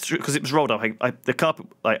put through because it was rolled up. The carpet.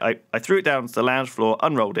 I threw it down to the lounge floor,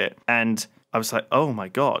 unrolled it, and I was like, "Oh my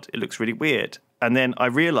god, it looks really weird." And then I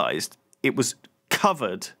realised it was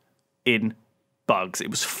covered in bugs. It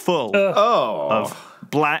was full of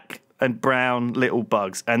black and brown little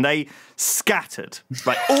bugs, and they scattered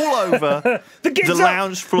like all over the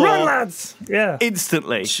lounge floor. Run, lads! Yeah,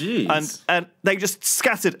 instantly. Jeez. And they just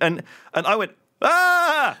scattered, and I went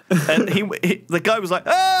ah, and the guy was like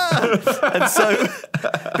ah, and so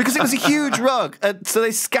because it was a huge rug, and so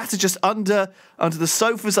they scattered just under the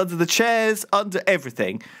sofas, under the chairs, under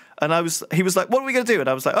everything. And he was like, "What are we going to do?" And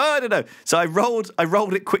I was like, "Oh, I don't know." So I rolled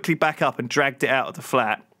it quickly back up and dragged it out of the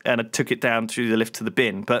flat, and I took it down through the lift to the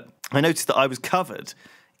bin. But I noticed that I was covered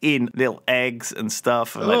in little eggs and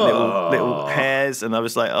stuff, and like little hairs, and I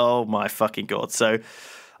was like, "Oh my fucking god!" So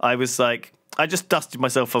I was like, I just dusted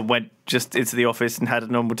myself and went just into the office and had a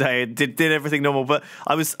normal day and did everything normal. But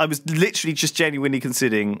I was literally just genuinely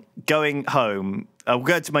considering going home.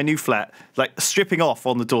 Going to my new flat, like stripping off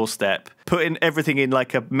on the doorstep, putting everything in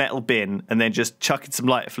like a metal bin, and then just chucking some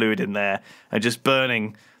lighter fluid in there and just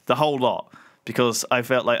burning the whole lot. Because I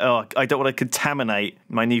felt like, I don't want to contaminate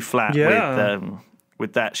my new flat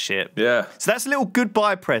with that shit. Yeah. So that's a little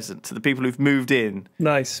goodbye present to the people who've moved in.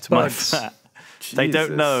 Nice. To my flat. Jesus. They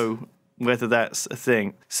don't know whether that's a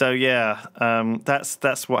thing. So yeah,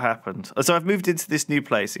 that's what happened. So I've moved into this new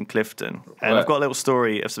place in Clifton, and I've got a little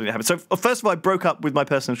story of something that happened. So first of all, I broke up with my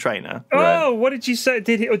personal trainer. Oh, what did you say?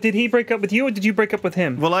 Did he break up with you, or did you break up with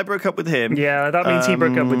him? Well, I broke up with him. Yeah, that means he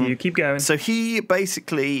broke up with you. Keep going. So he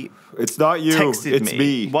basically it's not you, it's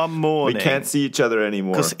me. One morning. We can't see each other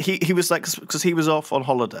anymore. Because he was like, because he was off on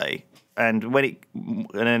holiday. And when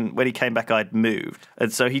he came back, I'd moved.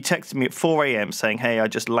 And so he texted me at 4 a.m. saying, hey, I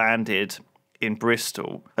just landed in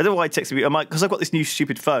Bristol. I don't know why he texted me. Because I've got this new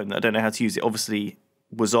stupid phone that I don't know how to use. It obviously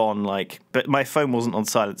was on, but my phone wasn't on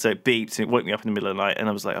silent, so it beeped and it woke me up in the middle of the night. And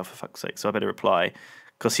I was like, oh, for fuck's sake. So I better reply.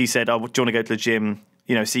 Because he said, oh, do you want to go to the gym?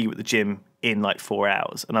 See you at the gym in 4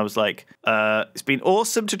 hours. And I was like, it's been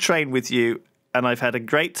awesome to train with you. And I've had a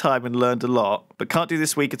great time and learned a lot, but can't do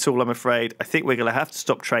this week at all, I'm afraid. I think we're going to have to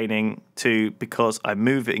stop training too because I'm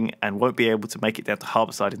moving and won't be able to make it down to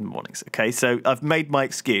Harbourside in the mornings. Okay, so I've made my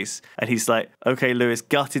excuse. And he's like, okay, Lewis,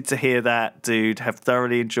 gutted to hear that, dude. Have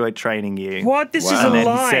thoroughly enjoyed training you. What? This is a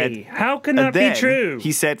lie. How can that be true?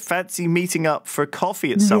 He said, fancy meeting up for a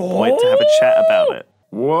coffee at some point to have a chat about it.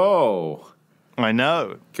 Whoa. I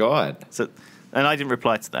know. God. And I didn't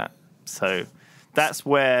reply to that. So that's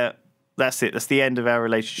where... That's it. That's the end of our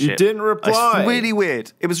relationship. You didn't reply. It's really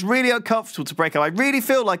weird. It was really uncomfortable to break up. I really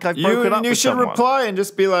feel like I've broken up with someone. You should reply and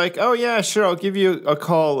just be like, oh, yeah, sure, I'll give you a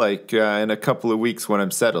call in a couple of weeks when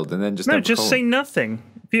I'm settled. And then just say nothing.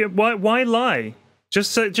 Why lie?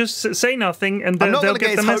 Just say nothing and they'll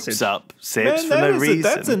get the message. Hopes up, Sibs, for no reason.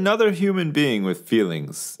 That's another human being with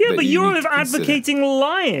feelings. Yeah, but you're advocating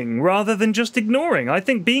lying rather than just ignoring. I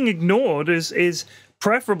think being ignored is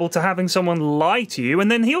preferable to having someone lie to you, and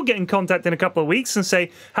then he'll get in contact in a couple of weeks and say,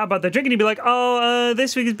 how about the drink? And you'll be like,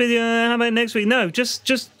 this week is busy, how about next week? No,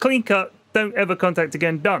 just clean cut, don't ever contact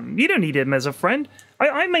again, done. You don't need him as a friend.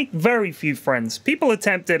 I make very few friends. People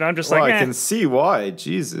attempt it, and I'm just like, I can see why,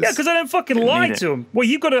 Jesus. Yeah, because I don't fucking lie to them. Well,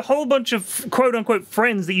 you've got a whole bunch of quote-unquote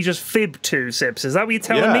friends that you just fib to, Sips. Is that what you're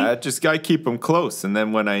telling me? Yeah, just gotta keep them close, and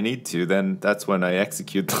then when I need to, then that's when I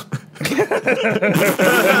execute them.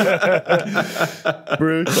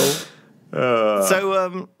 Brutal.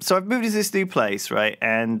 So I've moved into this new place, right?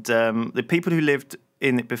 And the people who lived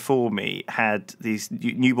in it before me had these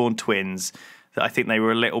newborn twins that I think they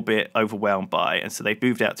were a little bit overwhelmed by, and so they've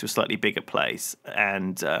moved out to a slightly bigger place,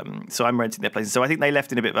 and so I'm renting their place. So I think they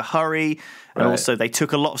left in a bit of a hurry, and also they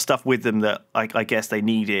took a lot of stuff with them that I guess they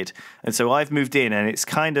needed, and so I've moved in, and it's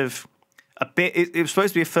kind of a bit. It was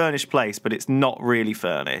supposed to be a furnished place, but it's not really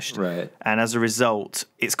furnished, right? And as a result,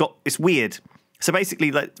 it's weird. So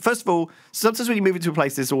basically, first of all, sometimes when you move into a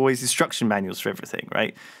place, there's always instruction manuals for everything,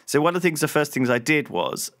 right? So one of the first things I did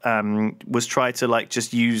was try to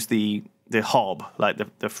just use the hob,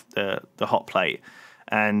 the hot plate,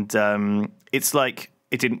 and it's like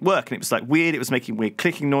it didn't work, and it was weird. It was making weird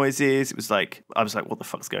clicking noises. It was I was like, what the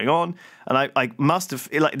fuck's going on? And I must have,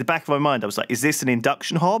 in the back of my mind, I was like, is this an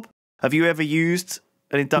induction hob? Have you ever used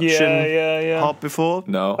an induction hob before?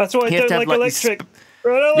 No. That's why I don't like electric.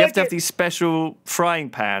 You have to have these special frying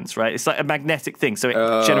pans, right? It's like a magnetic thing, so it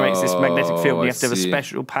generates this magnetic field, and you have to have a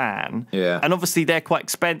special pan. Yeah. And obviously they're quite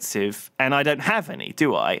expensive, and I don't have any,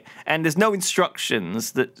 do I? And there's no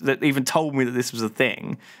instructions that even told me that this was a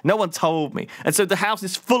thing. No one told me. And so the house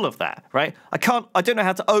is full of that, right? I don't know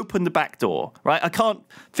how to open the back door, right? I can't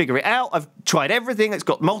figure it out. I've tried everything. It's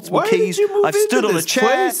got multiple keys. Did you move I've stood on a chair.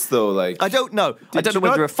 Place, though? I don't know. I don't know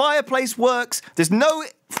whether a fireplace works. There's no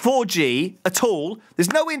 4G at all.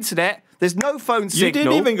 There's no internet. There's no phone signal. You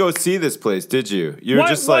didn't even go see this place, did you? You were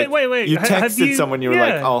just wait. You texted someone. You were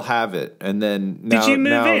like, "I'll have it," and then now, did you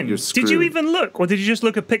move in? You're screwed. Did you even look, or did you just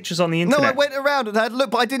look at pictures on the internet? No, I went around and had a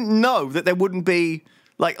look, but I didn't know that there wouldn't be.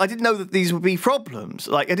 I didn't know that these would be problems.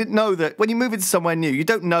 I didn't know that when you move into somewhere new, you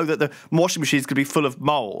don't know that the washing machine is going to be full of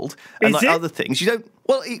mold and other things. You don't.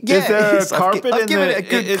 Well, yeah. Is there a carpet? I've given it a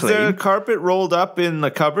good Is there a carpet rolled up in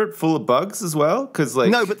the cupboard full of bugs as well? Because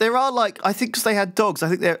no, but there are I think because they had dogs.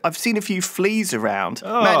 I think I've seen a few fleas around.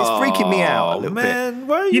 Man, it's freaking me out a little bit.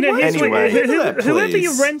 Why are you? Whoever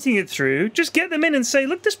you're renting it through, just get them in and say,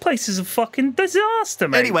 "Look, this place is a fucking disaster,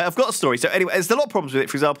 man." Anyway, I've got a story. So anyway, there's a lot of problems with it.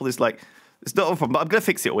 For example, it's not a problem, but I'm going to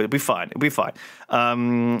fix it all. It'll be fine. It'll be fine.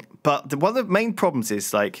 But one of the main problems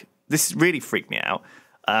is this really freaked me out.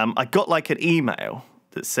 I got an email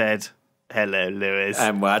that said, "Hello, Lewis.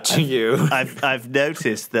 I'm watching you. I've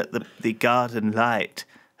noticed that the garden light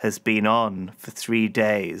has been on for 3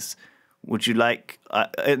 days. Would you like?"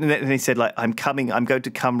 And then he said, "I'm coming. I'm going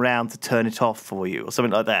to come round to turn it off for you," or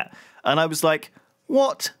something like that. And I was like,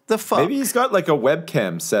 what the fuck? Maybe he's got like a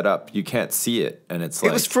webcam set up. You can't see it, and it's like...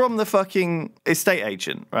 It was from the fucking estate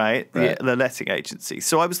agent, right? The letting agency.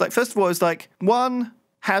 So I was like, first of all, I was like, one,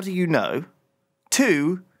 how do you know?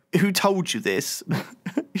 Two, who told you this?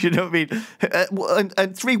 You know what I mean?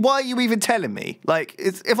 And three, why are you even telling me? Like,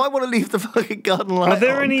 if I want to leave the fucking garden light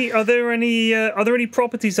Are there any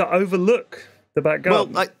properties that overlook the back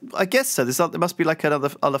garden? Well, I guess so. There must be like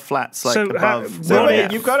other flats like above. So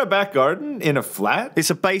wait, you've got a back garden in a flat? It's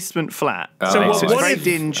a basement flat. So it's very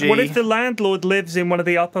dingy. What if the landlord lives in one of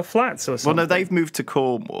the upper flats or something? Well, no, they've moved to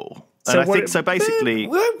Cornwall. And I think so. Basically,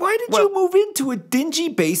 why did you move into a dingy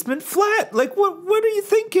basement flat? Like, what are you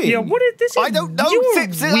thinking? Yeah, what is this? I don't know. You're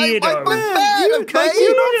I'm mad, okay? Like,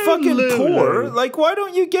 you're not fucking poor. Like, why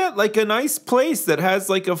don't you get like a nice place that has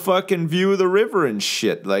like a fucking view of the river and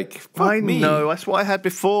shit? Like, fuck me. I know. That's what I had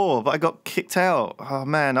before, but I got kicked out. Oh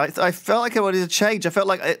man, I felt like I wanted to change. I felt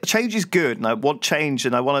like change is good, and I want change,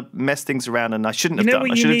 and I want to mess things around, and I shouldn't have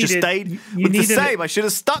done. I should have just stayed with the same. I should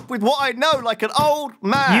have stuck with what I know, like an old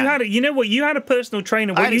man. You know what? You had a personal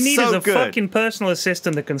trainer. What you need is a fucking personal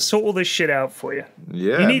assistant that can sort all this shit out for you.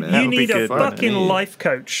 Yeah, you need a fucking life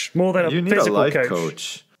coach more than a physical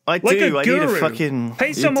coach. I do. I need a fucking...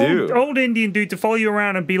 Pay some old Indian dude to follow you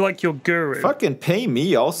around and be like your guru. Fucking pay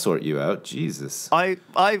me. I'll sort you out. Jesus. I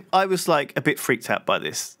was like a bit freaked out by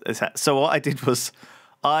this. So what I did was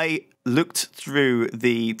I looked through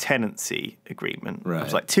the tenancy agreement. Right. I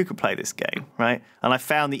was like, who could play this game, right? And I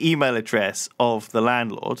found the email address of the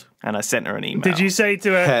landlord, and I sent her an email. Did you say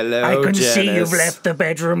to her, "Hello, I can Janice. see you've left the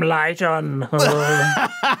bedroom light on.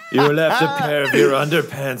 You left a pair of your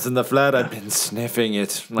underpants in the flat. I've been sniffing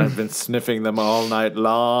it. I've been sniffing them all night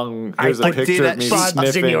long. Here's a picture of me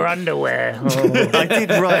sniffing. in your underwear. I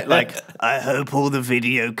did write, like, I hope all the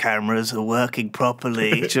video cameras are working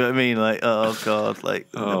properly. Do you know what I mean? Like, oh, God.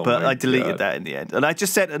 Like, but I deleted that in the end. And I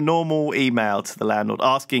just sent a normal email to the landlord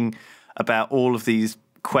asking about all of these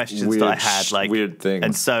questions that I had. Like, weird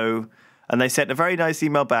things. And they sent a very nice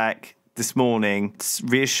email back this morning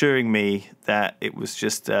reassuring me that it was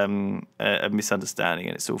just a misunderstanding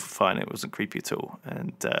and it's all fine. It wasn't creepy at all.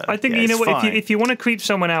 And I think, you know what, if you want to creep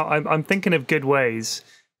someone out, I'm thinking of good ways.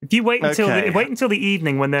 If you wait until the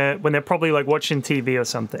evening when they're probably like watching TV or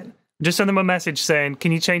something, just send them a message saying,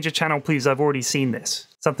 "Can you change the channel, please? I've already seen this."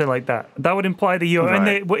 Something like that. That would imply that you're...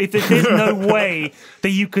 Right. And if there's no way that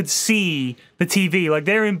you could see the TV, like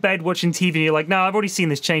they're in bed watching TV and you're like, "No, I've already seen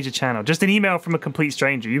this, change the channel." Just an email from a complete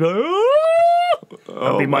stranger. You go, "Oh!"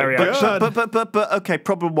 That'd be my reaction. But okay,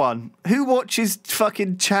 problem one. Who watches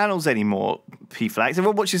fucking channels anymore, P-Flax?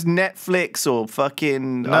 Everyone watches Netflix or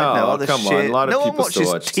fucking, I don't know, other shit. On. A lot of no people one watches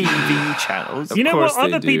watch TV channels. You know what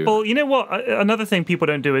other people... You know what? Another thing people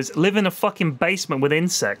don't do is live in a fucking basement with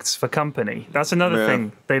insects for company. That's another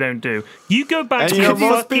thing they don't do. You go back to the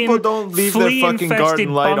most people don't leave their fucking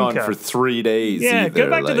garden light on for 3 days. Yeah, either. go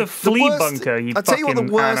back to the flea bunker. I'll tell you what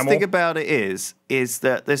the worst thing about it is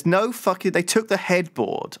that there's no fucking... They took the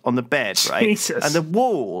headboard on the bed, right? Jesus. And the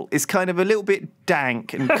wall is kind of a little bit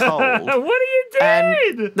dank and cold. What are you doing?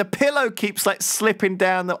 And the pillow keeps like slipping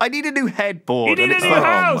down. I need a new headboard. You need a new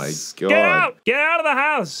house. Oh my God. Get out of the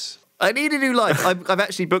house. I need a new life. I've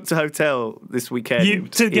actually booked a hotel this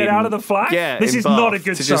weekend. To get out of the flat? Yeah, this is not a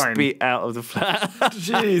good sign. To sign. just be out of the flat.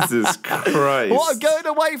 Jesus Christ. Well, I'm going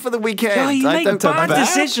away for the weekend. Yeah, you make bad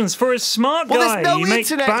decisions for a smart guy. Well, there's no you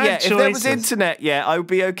internet yet. If there was internet, I would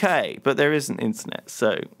be okay. But there isn't internet,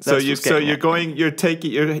 so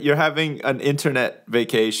you're having an internet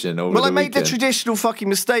vacation over the weekend. Well, I made the traditional fucking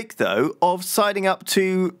mistake though of signing up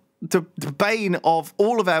to the bane of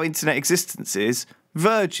all of our internet existences.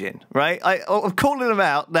 Virgin, right? I'm calling them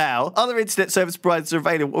out now. Other internet service providers are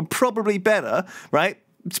available and probably better, right?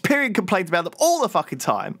 Period complains about them all the fucking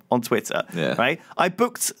time on Twitter, right? I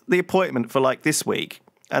booked the appointment for like this week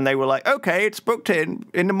and they were like, "Okay, it's booked in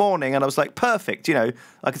the morning." And I was like, perfect, you know,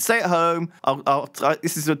 I can stay at home.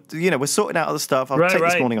 We're sorting out other stuff. I'll take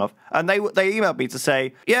this morning off. And they emailed me to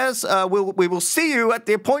say, "Yes, we will see you at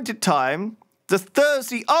the appointed time the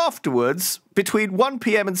Thursday afterwards between 1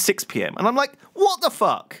 p.m. and 6 p.m. And I'm like, what the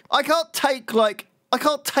fuck? I can't take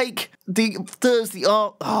the Thursday.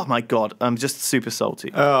 Oh my God, I'm just super salty.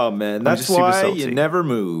 Oh man, that's why you never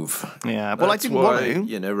move. Yeah, well, I didn't want to.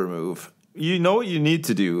 You never move. You know what you need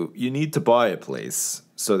to do? You need to buy a place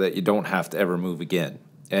so that you don't have to ever move again.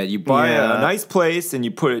 And you buy a nice place and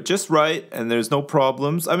you put it just right and there's no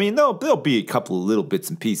problems. I mean, there'll be a couple of little bits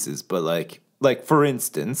and pieces, but like for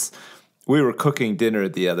instance, we were cooking dinner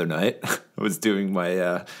the other night. I was doing my...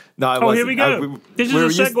 no, I wasn't. Here we go. This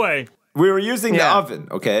is a segue. We were using the oven,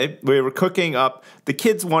 okay? We were cooking up. The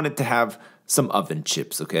kids wanted to have some oven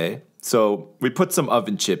chips, okay? So we put some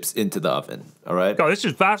oven chips into the oven, all right? God, this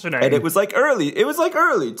is fascinating. And it was like early. It was like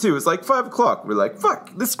early, too. It was like 5 o'clock. We're like,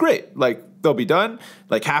 fuck, this is great. Like, they'll be done.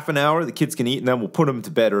 Like, half an hour, the kids can eat, and then we'll put them to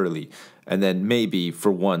bed early. And then maybe,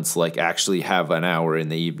 for once, like, actually have an hour in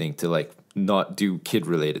the evening to, like, not do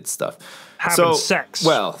kid-related stuff. Having sex.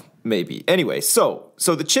 Well, maybe. Anyway, so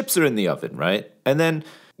the chips are in the oven, right? And then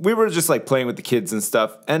we were just like playing with the kids and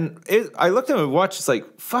stuff. And I looked at my watch. It's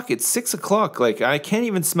like, fuck, it's 6 o'clock. Like, I can't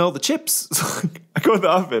even smell the chips. So I go in the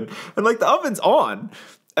oven and like the oven's on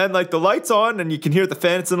and like the light's on and you can hear the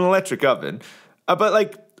fan. It's an electric oven. But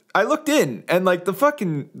like, I looked in and like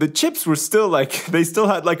the chips were still like, they still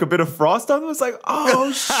had like a bit of frost on them. It was like,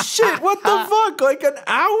 oh shit, what the fuck? Like an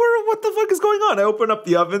hour? What the fuck is going on? I open up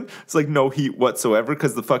the oven. It's like no heat whatsoever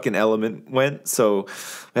because the fucking element went. So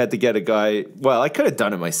I had to get a guy. Well, I could have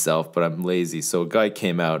done it myself, but I'm lazy. So a guy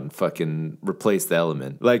came out and fucking replaced the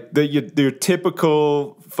element. Like your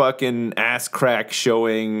typical fucking ass crack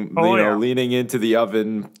showing, leaning into the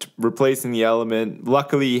oven, replacing the element.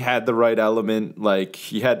 Luckily, he had the right element. Like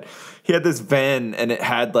he had this van and it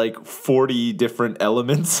had like 40 different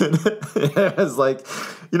elements in it. It was like,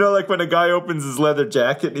 like when a guy opens his leather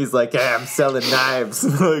jacket and he's like, hey, I'm selling knives.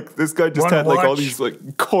 Like this guy just had like all these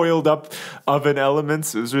like coiled up oven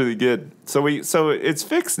elements. It was really good. So it's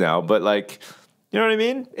fixed now, but like, you know what I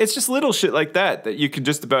mean? It's just little shit like that you can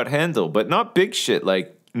just about handle, but not big shit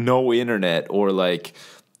like no internet or like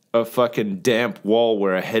a fucking damp wall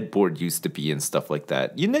where a headboard used to be and stuff like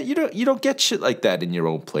that. You don't get shit like that in your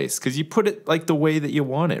own place because you put it like the way that you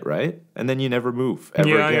want it, right? And then you never move ever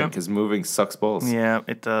again because moving sucks balls. Yeah,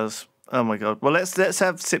 it does. Oh my god. Well, let's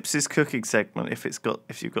have Sips's cooking segment if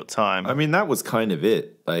you've got time. I mean, that was kind of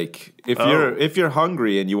it. Like if you're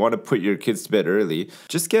hungry and you want to put your kids to bed early,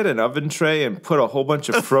 just get an oven tray and put a whole bunch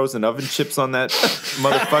of frozen oven chips on that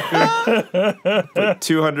motherfucker. Put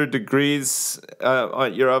 200 degrees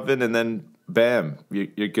on your oven and then bam,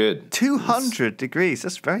 you're good. 200 degrees.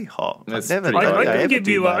 That's very hot. I can give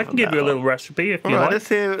you a little recipe if you like.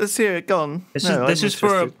 Let's hear it. Go on. This is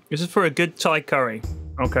for a good Thai curry.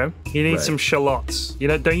 Okay. You need some shallots.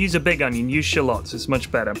 Don't use a big onion. Use shallots. It's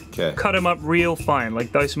much better. Okay. Cut them up real fine.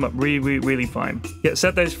 Like dice them up really, really fine. Yeah,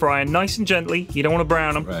 set those frying nice and gently. You don't want to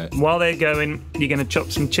brown them. Right. While they're going, you're going to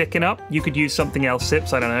chop some chicken up. You could use something else,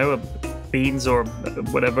 Sips. I don't know, beans or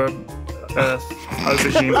whatever.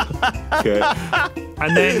 Aubergine. Okay.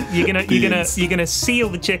 And then you're gonna seal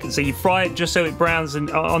the chicken. So you fry it just so it browns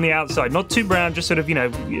on the outside, not too brown, just sort of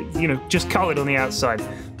just colored on the outside.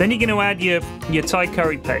 Then you're gonna add your Thai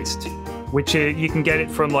curry paste, which you can get it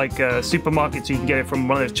from like supermarkets. Or you can get it from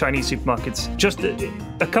one of those Chinese supermarkets. Just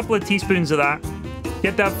a couple of teaspoons of that.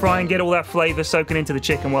 Get that frying, get all that flavor soaking into the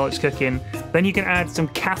chicken while it's cooking. Then you can add some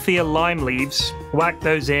kaffir lime leaves, whack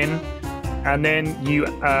those in. And then you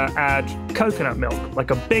add coconut milk, like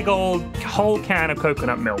a big old whole can of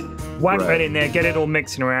coconut milk. Whack that in there, get it all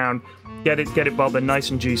mixing around, get it bubbling nice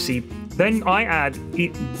and juicy. Then I add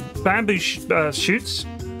bamboo shoots,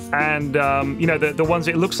 and the ones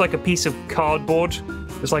that looks like a piece of cardboard.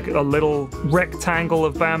 It's like a little rectangle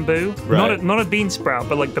of bamboo, not a bean sprout,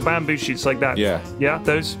 but like the bamboo shoots like that. Yeah.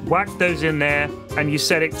 Those whack those in there, and you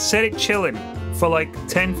set it chilling for like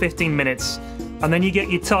 10-15 minutes. And then you get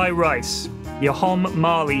your Thai rice, your Hom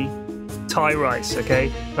Mali Thai rice,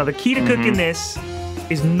 okay? Now, the key to cooking this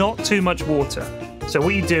is not too much water. So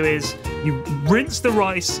what you do is you rinse the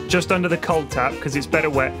rice just under the cold tap because it's better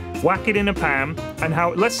wet, whack it in a pan, and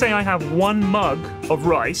let's say I have 1 mug of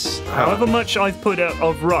rice. However much I've put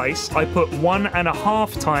of rice, I put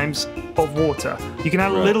 1.5 times of water. You can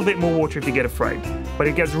add a little bit more water if you get afraid, but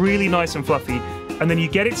it gets really nice and fluffy. And then you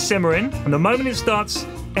get it simmering, and the moment it starts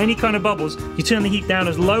any kind of bubbles, you turn the heat down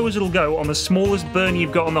as low as it'll go on the smallest burner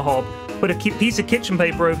you've got on the hob. Put a piece of kitchen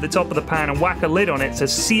paper over the top of the pan and whack a lid on it to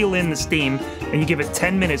seal in the steam, and you give it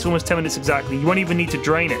 10 minutes, almost 10 minutes exactly. You won't even need to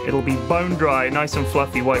drain it. It'll be bone dry, nice and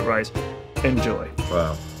fluffy white rice. Enjoy.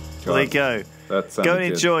 Wow. Well, there you go. Go and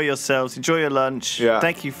enjoy yourselves. Enjoy your lunch. Yeah.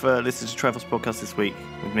 Thank you for listening to Triforce Podcast this week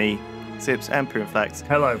with me, Sips, and Pure Facts.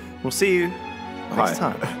 Hello. We'll see you next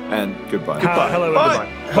time. And goodbye. Hello and goodbye.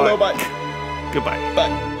 Hello, bye. Goodbye.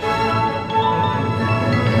 Bye.